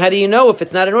 So how do you know if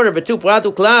it's not in order?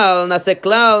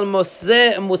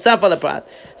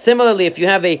 Similarly, if you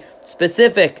have a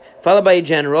specific followed by a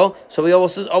general, so we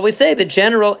always say the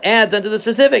general adds onto the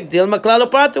specific.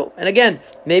 And again,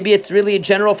 maybe it's really a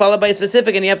general followed by a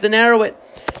specific and you have to narrow it.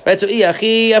 Right? So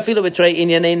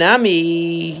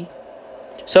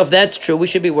So if that's true, we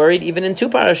should be worried even in 2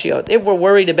 parashiot. If we're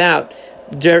worried about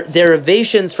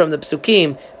derivations from the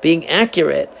psukim being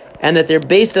accurate and that they're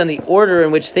based on the order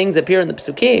in which things appear in the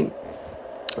psukim,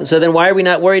 so then why are we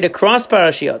not worried across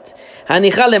parashiot?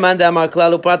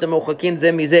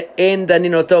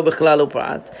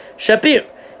 Shapir.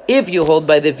 If you hold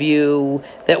by the view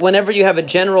that whenever you have a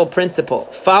general principle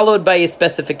followed by a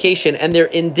specification and they're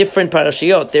in different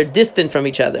parashiot, they're distant from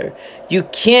each other, you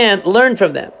can't learn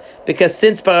from them. Because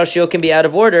since parashiot can be out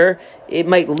of order, it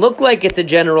might look like it's a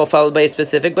general followed by a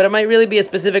specific, but it might really be a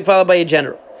specific followed by a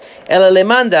general. But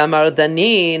according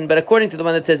to the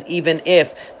one that says even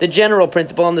if the general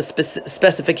principle and the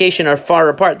specification are far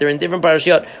apart, they're in different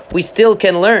parashiot, we still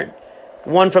can learn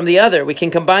one from the other. We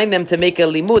can combine them to make a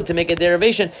limud, to make a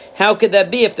derivation. How could that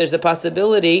be if there's a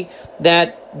possibility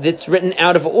that it's written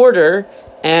out of order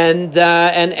and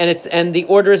the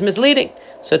order is misleading?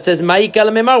 So it says, what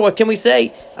can we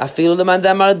say? The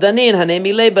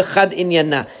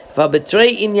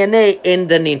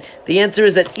answer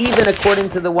is that even according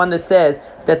to the one that says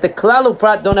that the klal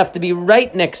uprat don't have to be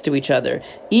right next to each other,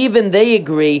 even they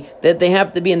agree that they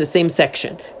have to be in the same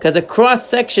section. Because across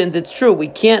sections, it's true, we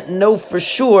can't know for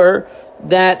sure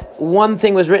that one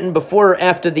thing was written before or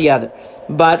after the other.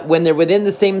 But when they're within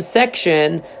the same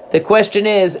section, the question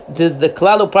is, does the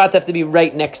klal uprat have to be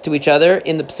right next to each other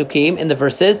in the psukim, in the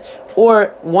verses,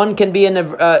 or one can be in the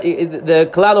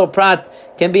klal uprat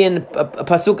can be in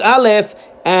pasuk aleph,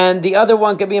 and the other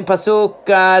one can be in pasuk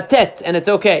tet, and it's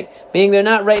okay, meaning they're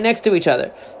not right next to each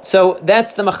other. So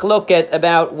that's the machloket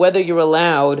about whether you're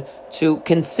allowed to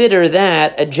consider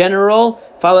that a general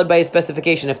followed by a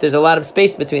specification if there's a lot of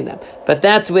space between them. But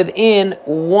that's within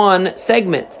one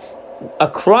segment.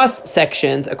 Across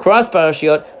sections, across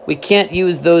parashiot, we can't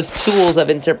use those tools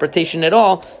of interpretation at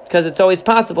all, because it's always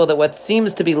possible that what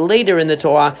seems to be later in the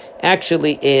Torah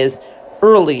actually is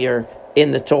earlier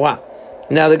in the Torah.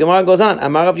 Now the Gemara goes on.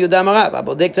 Amar Rav Yehuda Amar Rav,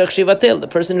 Abodek tzarich shivatel. The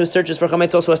person who searches for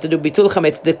chametz also has to do bitul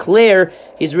chametz, declare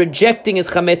he's rejecting his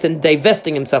chametz and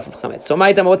divesting himself of chametz. So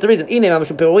ma'itama, what's the reason? If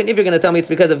you're going to tell me it's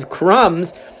because of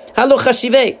crumbs, halo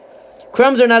chashivei.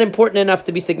 Crumbs are not important enough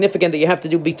to be significant that you have to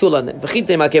do bitul on them.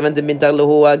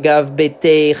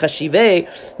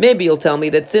 Maybe you'll tell me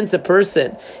that since a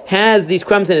person has these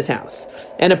crumbs in his house,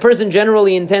 and a person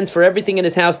generally intends for everything in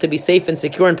his house to be safe and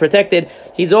secure and protected,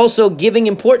 he's also giving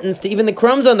importance to even the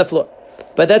crumbs on the floor.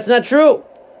 But that's not true.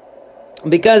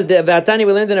 Because the Vatani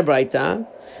will end in a braita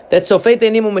that Sofei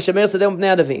Teinim u'Meshamer Sadeh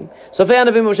u'Pnei Adavim. Sofei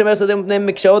Anavim u'Meshamer Sadeh u'Pnei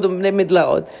Mikshaot u'Pnei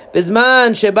Midlaot.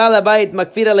 B'zman sheba'al habayit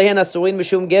makfir alehen asurin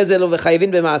mishum gezel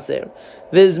u'v'chayvin b'maaser.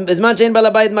 B'zman she'en ba'al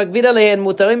habayit makfir alehen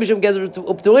mutarim mishum gezel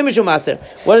u'pturim mishum maaser.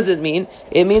 What does it mean?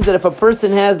 It means that if a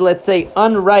person has, let's say,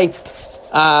 unripe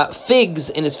figs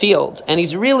in his field, and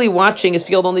he's really watching his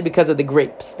field only because of the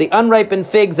grapes, the unripened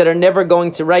figs that are never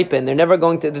going to ripen, they're never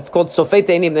going to, it's called Sofei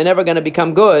Teinim, they're never going to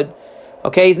become good.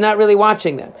 Okay, he's not really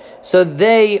watching them, so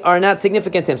they are not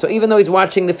significant to him. So even though he's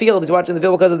watching the field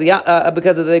because of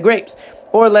the grapes.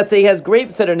 Or let's say he has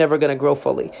grapes that are never going to grow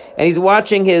fully, and he's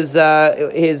watching his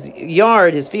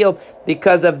yard, his field,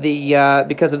 because of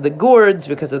the gourds,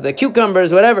 because of the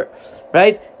cucumbers, whatever,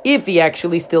 right? If he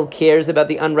actually still cares about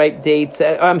the unripe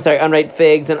unripe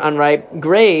figs and unripe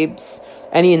grapes,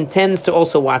 and he intends to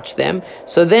also watch them,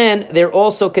 so then they're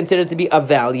also considered to be of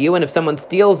value, and if someone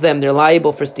steals them, they're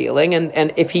liable for stealing,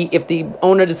 and if the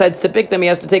owner decides to pick them, he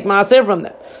has to take maaser from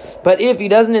them. But if he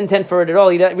doesn't intend for it at all,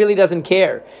 he really doesn't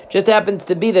care, just happens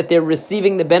to be that they're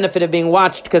receiving the benefit of being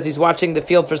watched because he's watching the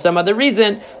field for some other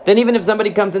reason, then even if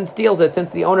somebody comes and steals it,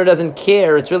 since the owner doesn't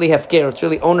care, it's really hefker, it's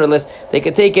really ownerless, they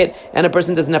could take it, and a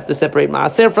person doesn't have to separate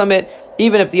maaser from it.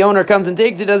 Even if the owner comes and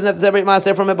takes it, he doesn't have to separate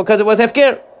maaser from it because it was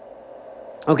hefker.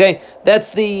 Okay, that's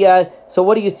the, so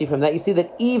what do you see from that? You see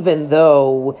that even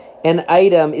though an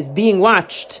item is being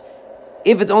watched,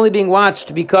 if it's only being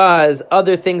watched because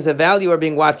other things of value are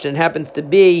being watched and happens to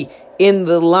be in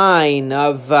the line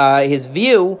of his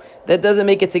view, that doesn't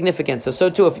make it significant.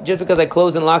 So too, just because I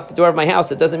close and lock the door of my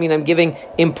house, it doesn't mean I'm giving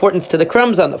importance to the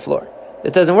crumbs on the floor.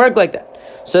 It doesn't work like that.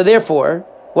 So therefore,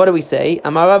 what do we say?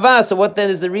 Amar Rava. So what then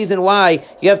is the reason why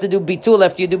you have to do bitul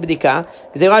after you do b'dika?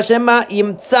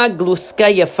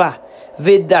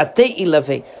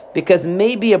 Because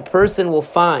maybe a person will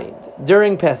find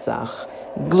during Pesach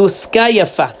gluska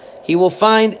yafa. He will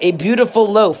find a beautiful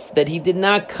loaf that he did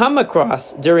not come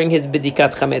across during his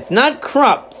b'dikat chametz. Not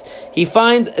crumbs. He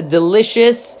finds a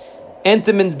delicious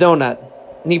Entenmann's donut.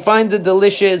 He finds a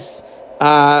delicious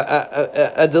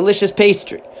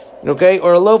pastry. Okay,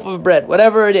 or a loaf of bread,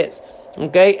 whatever it is.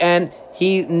 Okay, and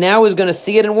he now is going to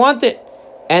see it and want it.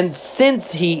 And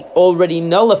since he already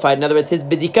nullified, in other words, his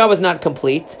bidika was not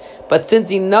complete, but since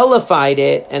he nullified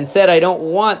it and said, I don't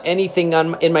want anything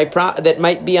that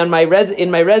might be on in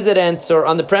my residence or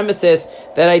on the premises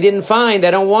that I didn't find,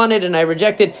 I don't want it and I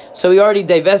reject it, so he already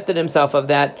divested himself of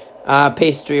that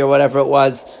pastry or whatever it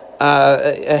was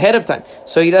ahead of time,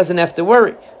 so he doesn't have to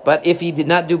worry. But if he did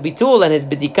not do bitul and his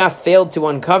bidika failed to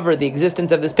uncover the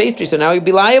existence of this pastry, so now he'd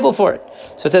be liable for it.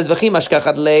 So it says,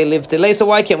 so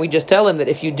why can't we just tell him that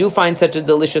if you do find such a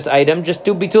delicious item, just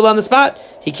do bitul on the spot?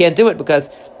 He can't do it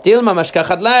because he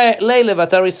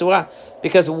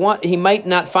might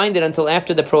not find it until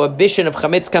after the prohibition of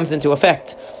chametz comes into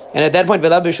effect. And at that point,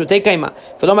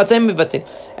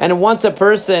 and once the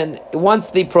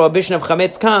prohibition of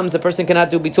chametz comes, a person cannot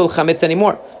do bitul chametz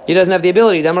anymore. He doesn't have the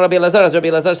ability. Rabbi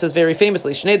Elazar says very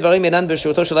famously,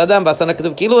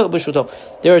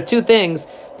 there are two things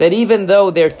that even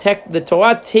though the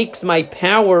Torah takes my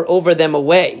power over them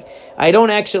away, I don't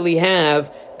actually have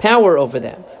power over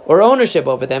them or ownership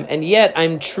over them, and yet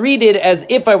I'm treated as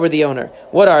if I were the owner.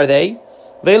 What are they?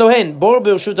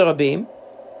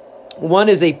 One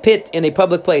is a pit in a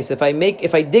public place. If I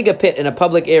dig a pit in a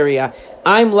public area,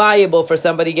 I'm liable for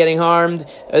somebody getting harmed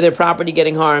or their property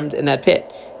getting harmed in that pit,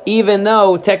 even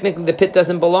though technically the pit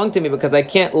doesn't belong to me because I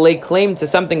can't lay claim to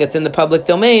something that's in the public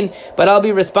domain, but I'll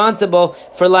be responsible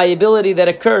for liability that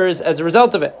occurs as a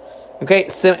result of it. Okay,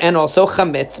 so, and also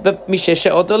chametz, but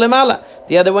mishesha oto lemala.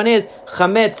 The other one is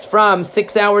chametz from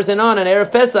 6 hours and on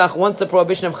Erev Pesach. Once the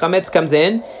prohibition of chametz comes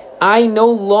in, I no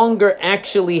longer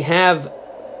actually have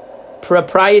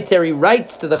proprietary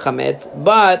rights to the chametz,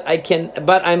 but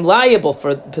I'm liable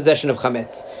for possession of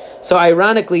chametz. So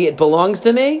ironically, it belongs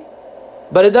to me,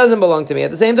 but it doesn't belong to me at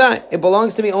the same time. It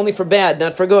belongs to me only for bad,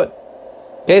 not for good.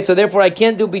 Okay, so therefore I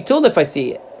can't do bitul if I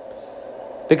see it,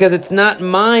 because it's not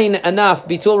mine enough.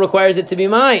 Bitul requires it to be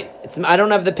mine. I don't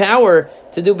have the power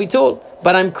to do bitul,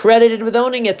 but I'm credited with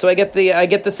owning it, so I get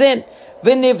the sin.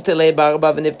 Why do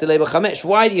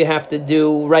you have to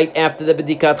do right after the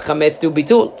bedikat chametz do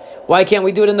bitul? Why can't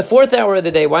we do it in the 4th hour of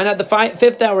the day? Why not the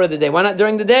 5th hour of the day? Why not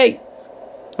during the day?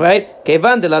 Right? The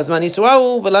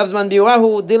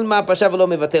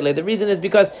reason is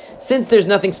because since there's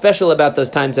nothing special about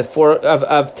those times of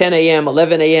 10 a.m.,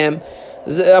 11 a.m.,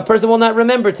 a person will not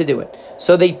remember to do it.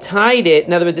 So they tied it.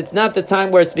 In other words, it's not the time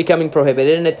where it's becoming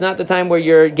prohibited, and it's not the time where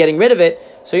you're getting rid of it,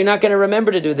 so you're not going to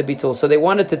remember to do the bitul. So they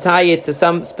wanted to tie it to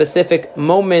some specific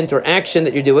moment or action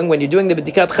that you're doing. When you're doing the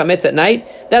b'dikat chametz at night,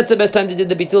 that's the best time to do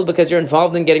the bitul because you're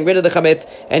involved in getting rid of the chametz,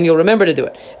 and you'll remember to do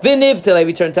it. V'nivtelei,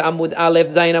 we turn to Amud Aleph,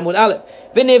 Zayin Amud Aleph.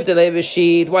 V'nivtelei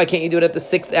v'shit, why can't you do it at the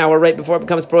 6th hour right before it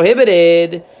becomes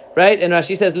prohibited? Right? And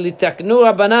Rashi says, Litaknu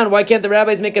Rabbanan, why can't the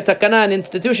rabbis make a takana, an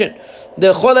institution?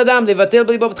 The Chol Adam, Levatel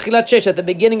B'libo B'tchilat Shesh, at the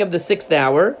beginning of the 6th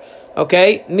hour,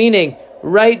 okay? Meaning,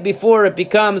 right before it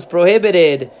becomes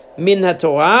prohibited, min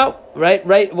HaTorah, right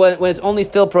when it's only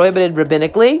still prohibited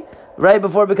rabbinically, right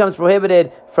before it becomes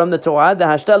prohibited from the Torah, the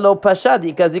hashta lo pashad,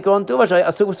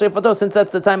 since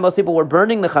that's the time most people were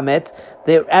burning the chametz,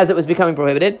 as it was becoming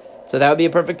prohibited, so that would be a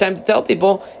perfect time to tell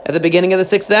people at the beginning of the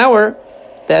 6th hour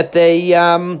that they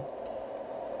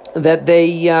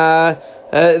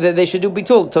should do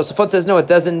bitul. Tosafot says no, it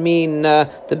doesn't mean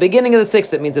the beginning of the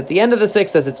 6th. It means at the end of the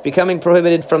 6th, as it's becoming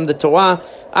prohibited from the Torah.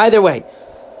 Either way,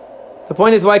 the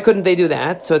point is, why couldn't they do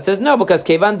that? So it says no, because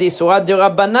kevan di surah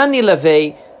dirabbanani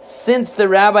levei, since the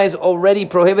rabbis already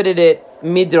prohibited it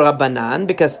midrabbanan,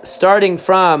 because starting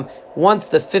from once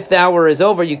the 5th hour is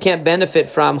over, you can't benefit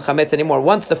from chametz anymore.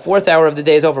 Once the 4th hour of the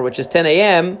day is over, which is 10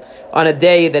 a.m., on a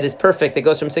day that is perfect, that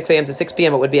goes from 6 a.m. to 6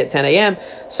 p.m., it would be at 10 a.m.,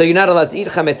 so you're not allowed to eat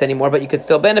chametz anymore, but you could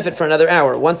still benefit for another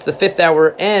hour. Once the 5th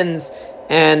hour ends,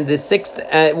 and the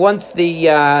 6th, once the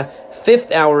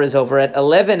 5th hour is over at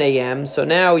 11 a.m., so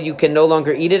now you can no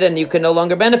longer eat it and you can no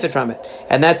longer benefit from it.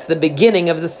 And that's the beginning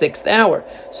of the 6th hour.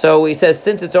 So he says,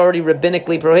 since it's already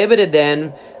rabbinically prohibited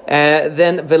then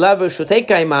velavu shutei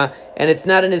kaima, and it's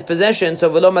not in his possession, so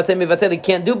velo matzeh mivatel, he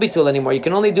can't do bitul anymore. You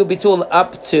can only do bitul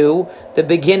up to the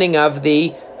beginning of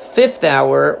the 5th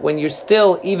hour, when you're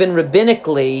still, even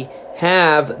rabbinically,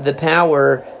 have the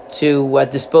power to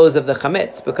dispose of the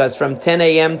chametz, because from 10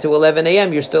 a.m. to 11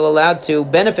 a.m. you're still allowed to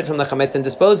benefit from the chametz and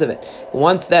dispose of it.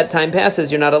 Once that time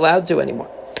passes, you're not allowed to anymore.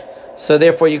 So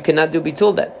therefore, you cannot do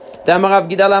bitul then.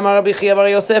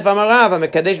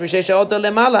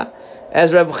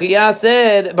 As Rav Chia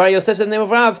said, Bar Yosef said the name of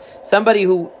Rav, somebody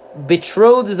who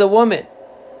betroths a woman,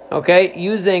 okay,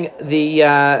 using the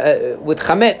with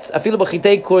chametz, afilu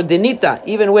b'chitei kordenita,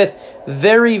 even with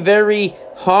very, very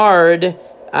hard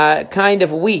kind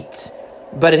of wheat,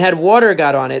 but it had water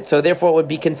got on it, so therefore it would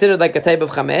be considered like a type of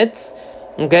chametz.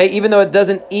 Okay, even though it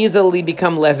doesn't easily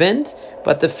become leavened,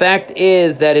 but the fact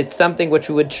is that it's something which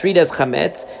we would treat as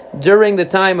chametz during the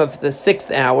time of the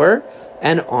 6th hour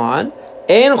and on.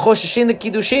 And choshishin the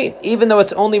kiddushin, even though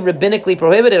it's only rabbinically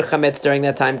prohibited chametz during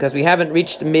that time because we haven't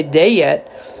reached midday yet,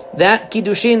 that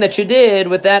kiddushin that you did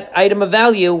with that item of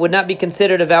value would not be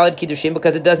considered a valid kiddushin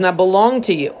because it does not belong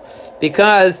to you,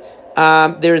 because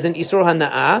there is an isur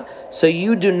hana'ah, so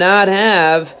you do not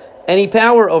have any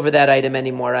power over that item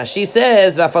anymore. Rashi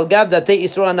says, "V'afal gav datei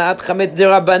isur hana'at chametz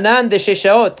derabanan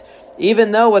deshe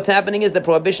even though what's happening is the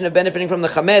prohibition of benefiting from the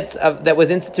chametz that was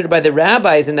instituted by the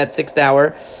rabbis in that 6th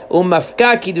hour,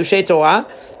 umafka kiddushay Torah,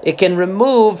 it can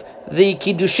remove the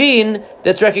kiddushin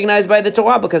that's recognized by the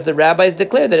Torah because the rabbis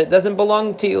declare that it doesn't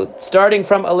belong to you. Starting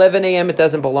from 11 a.m., it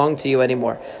doesn't belong to you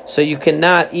anymore. So you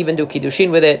cannot even do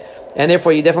kiddushin with it, and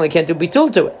therefore you definitely can't do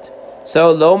bitul to it.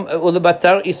 So, is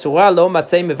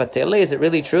it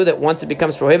really true that once it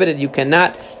becomes prohibited, you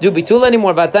cannot do bitul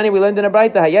anymore? We learned in a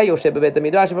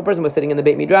Braita, if a person was sitting in the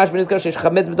Beit Midrash, and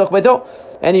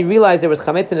he realized there was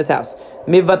chametz in his house,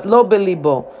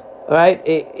 right?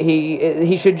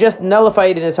 He should just nullify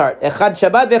it in his heart. Whether it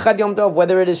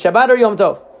is Shabbat or Yom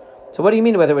Tov. So what do you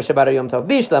mean whether it was Shabbat or Yom Tov?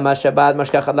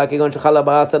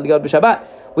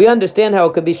 We understand how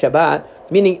it could be Shabbat,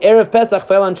 meaning Erev Pesach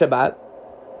fell on Shabbat.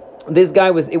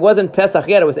 It wasn't Pesach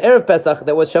yet, it was Erev Pesach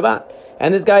that was Shabbat.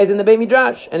 And this guy is in the Beit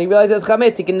Midrash, and he realizes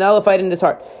chametz, he can nullify it in his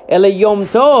heart. Ele Yom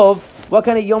Tov, what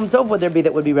kind of Yom Tov would there be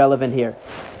that would be relevant here?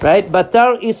 Right?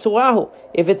 Batar Isuahu.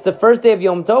 If it's the first day of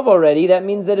Yom Tov already, that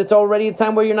means that it's already a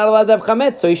time where you're not allowed to have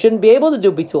chametz, so you shouldn't be able to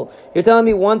do bitul. You're telling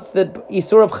me once the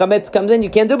Isur of chametz comes in, you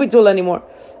can't do bitul anymore.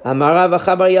 Amarav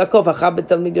Achabar Yaakov, Achab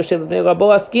Talmid Yoshev Bnei Rabo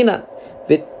Askinan.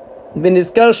 We're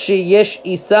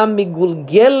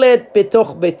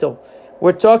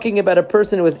talking about a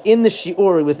person who was in the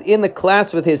shiur, he was in the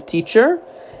class with his teacher,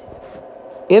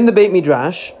 in the Beit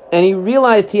Midrash, and he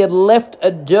realized he had left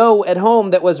a dough at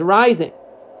home that was rising.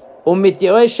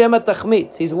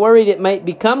 He's worried it might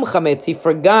become chametz. He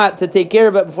forgot to take care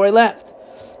of it before he left.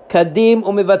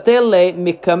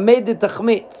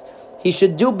 He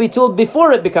should do bitul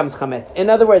before it becomes chametz. In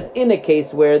other words, in a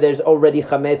case where there's already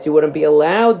chametz, you wouldn't be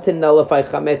allowed to nullify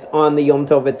chametz on the Yom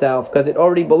Tov itself because it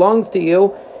already belongs to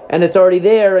you and it's already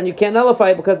there, and you can't nullify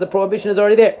it because the prohibition is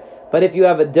already there. But if you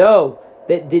have a dough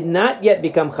that did not yet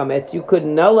become chametz, you could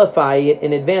nullify it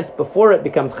in advance before it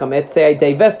becomes chametz. Say, I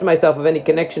divest myself of any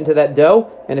connection to that dough,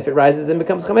 and if it rises and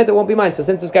becomes chametz, it won't be mine. So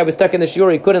since this guy was stuck in the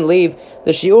shiur, he couldn't leave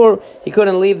the shiur, he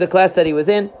couldn't leave the class that he was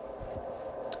in.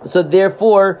 So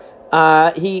therefore,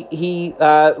 he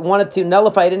wanted to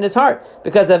nullify it in his heart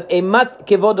because of emat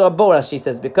kevod rabbo, she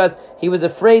says, because he was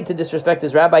afraid to disrespect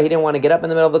his rabbi. He didn't want to get up in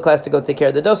the middle of the class to go take care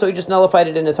of the dough, so he just nullified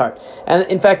it in his heart. And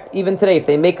in fact, even today, if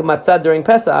they make matzah during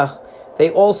Pesach, they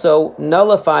also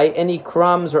nullify any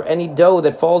crumbs or any dough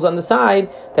that falls on the side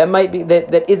that might be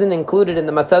that isn't included in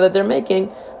the matzah that they're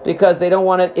making, because they don't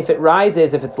want it, if it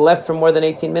rises, if it's left for more than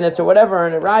 18 minutes or whatever,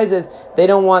 and it rises, they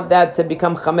don't want that to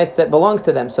become chametz that belongs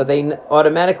to them. So they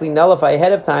automatically nullify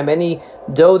ahead of time any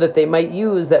dough that they might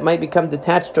use that might become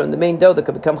detached from the main dough that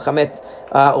could become chametz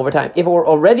over time. If it were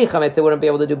already chametz, they wouldn't be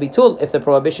able to do bitul if the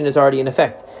prohibition is already in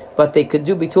effect. But they could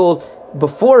do bitul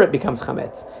before it becomes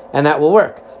chametz, and that will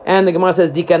work. And the Gemara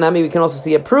says, Dikanami, we can also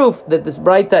see a proof that this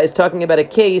Braita is talking about a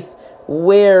case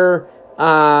where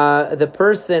the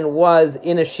person was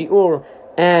in a shiur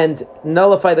and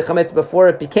nullified the chametz before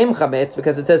it became chametz,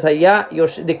 because it says haya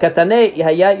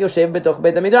yoshev betoch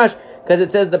beit midrash, because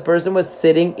it says the person was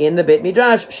sitting in the Beit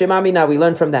Midrash. Shema mina, we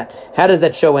learn from that. How does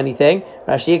that show anything?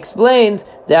 Rashi explains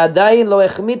the adayin lo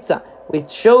echmitza. It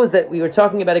shows that we were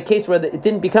talking about a case where it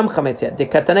didn't become chametz yet. The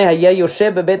katanei haya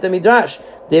yoshev beit midrash.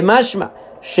 The mashma.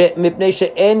 The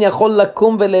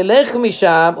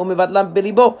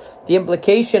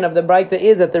implication of the Braita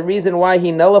is that the reason why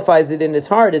he nullifies it in his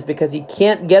heart is because he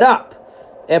can't get up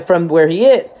from where he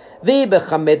is. If we're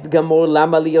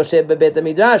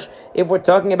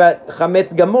talking about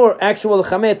chametz gamor, actual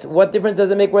chametz, what difference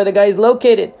does it make where the guy is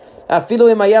located? Right?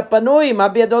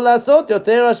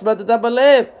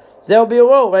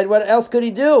 What else could he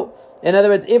do? In other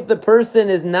words, if the person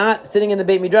is not sitting in the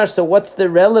Beit Midrash, so what's the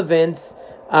relevance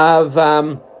of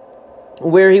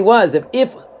where he was?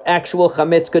 If actual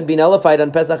chametz could be nullified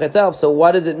on Pesach itself, so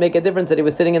what does it make a difference that he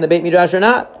was sitting in the Beit Midrash or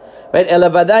not? Right?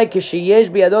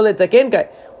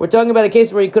 We're talking about a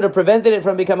case where he could have prevented it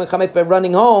from becoming chametz by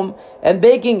running home and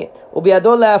baking it.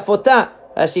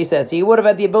 As she says, he would have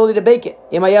had the ability to bake it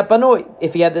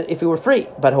if he were free.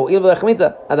 But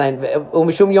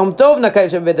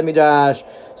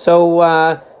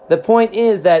so the point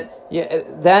is that Yeah,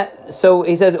 that. So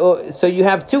he says. So you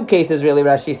have two cases, really.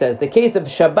 Rashi says the case of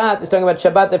Shabbat is talking about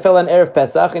Shabbat that fell on erev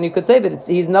Pesach, and you could say that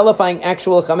he's nullifying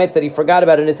actual chametz that he forgot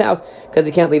about in his house because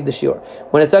he can't leave the shiur.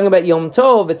 When it's talking about Yom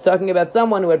Tov, it's talking about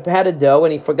someone who had a dough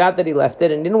and he forgot that he left it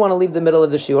and didn't want to leave the middle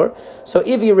of the shiur. So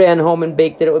if he ran home and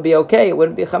baked it would be okay. It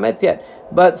wouldn't be chametz yet.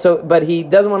 But he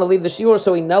doesn't want to leave the shiur,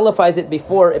 so he nullifies it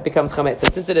before it becomes chametz.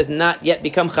 And since it has not yet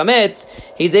become chametz,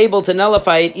 he's able to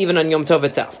nullify it even on Yom Tov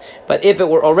itself. But if it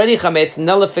were already chametz,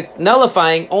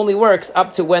 nullifying only works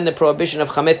up to when the prohibition of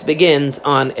chametz begins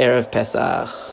on erev Pesach.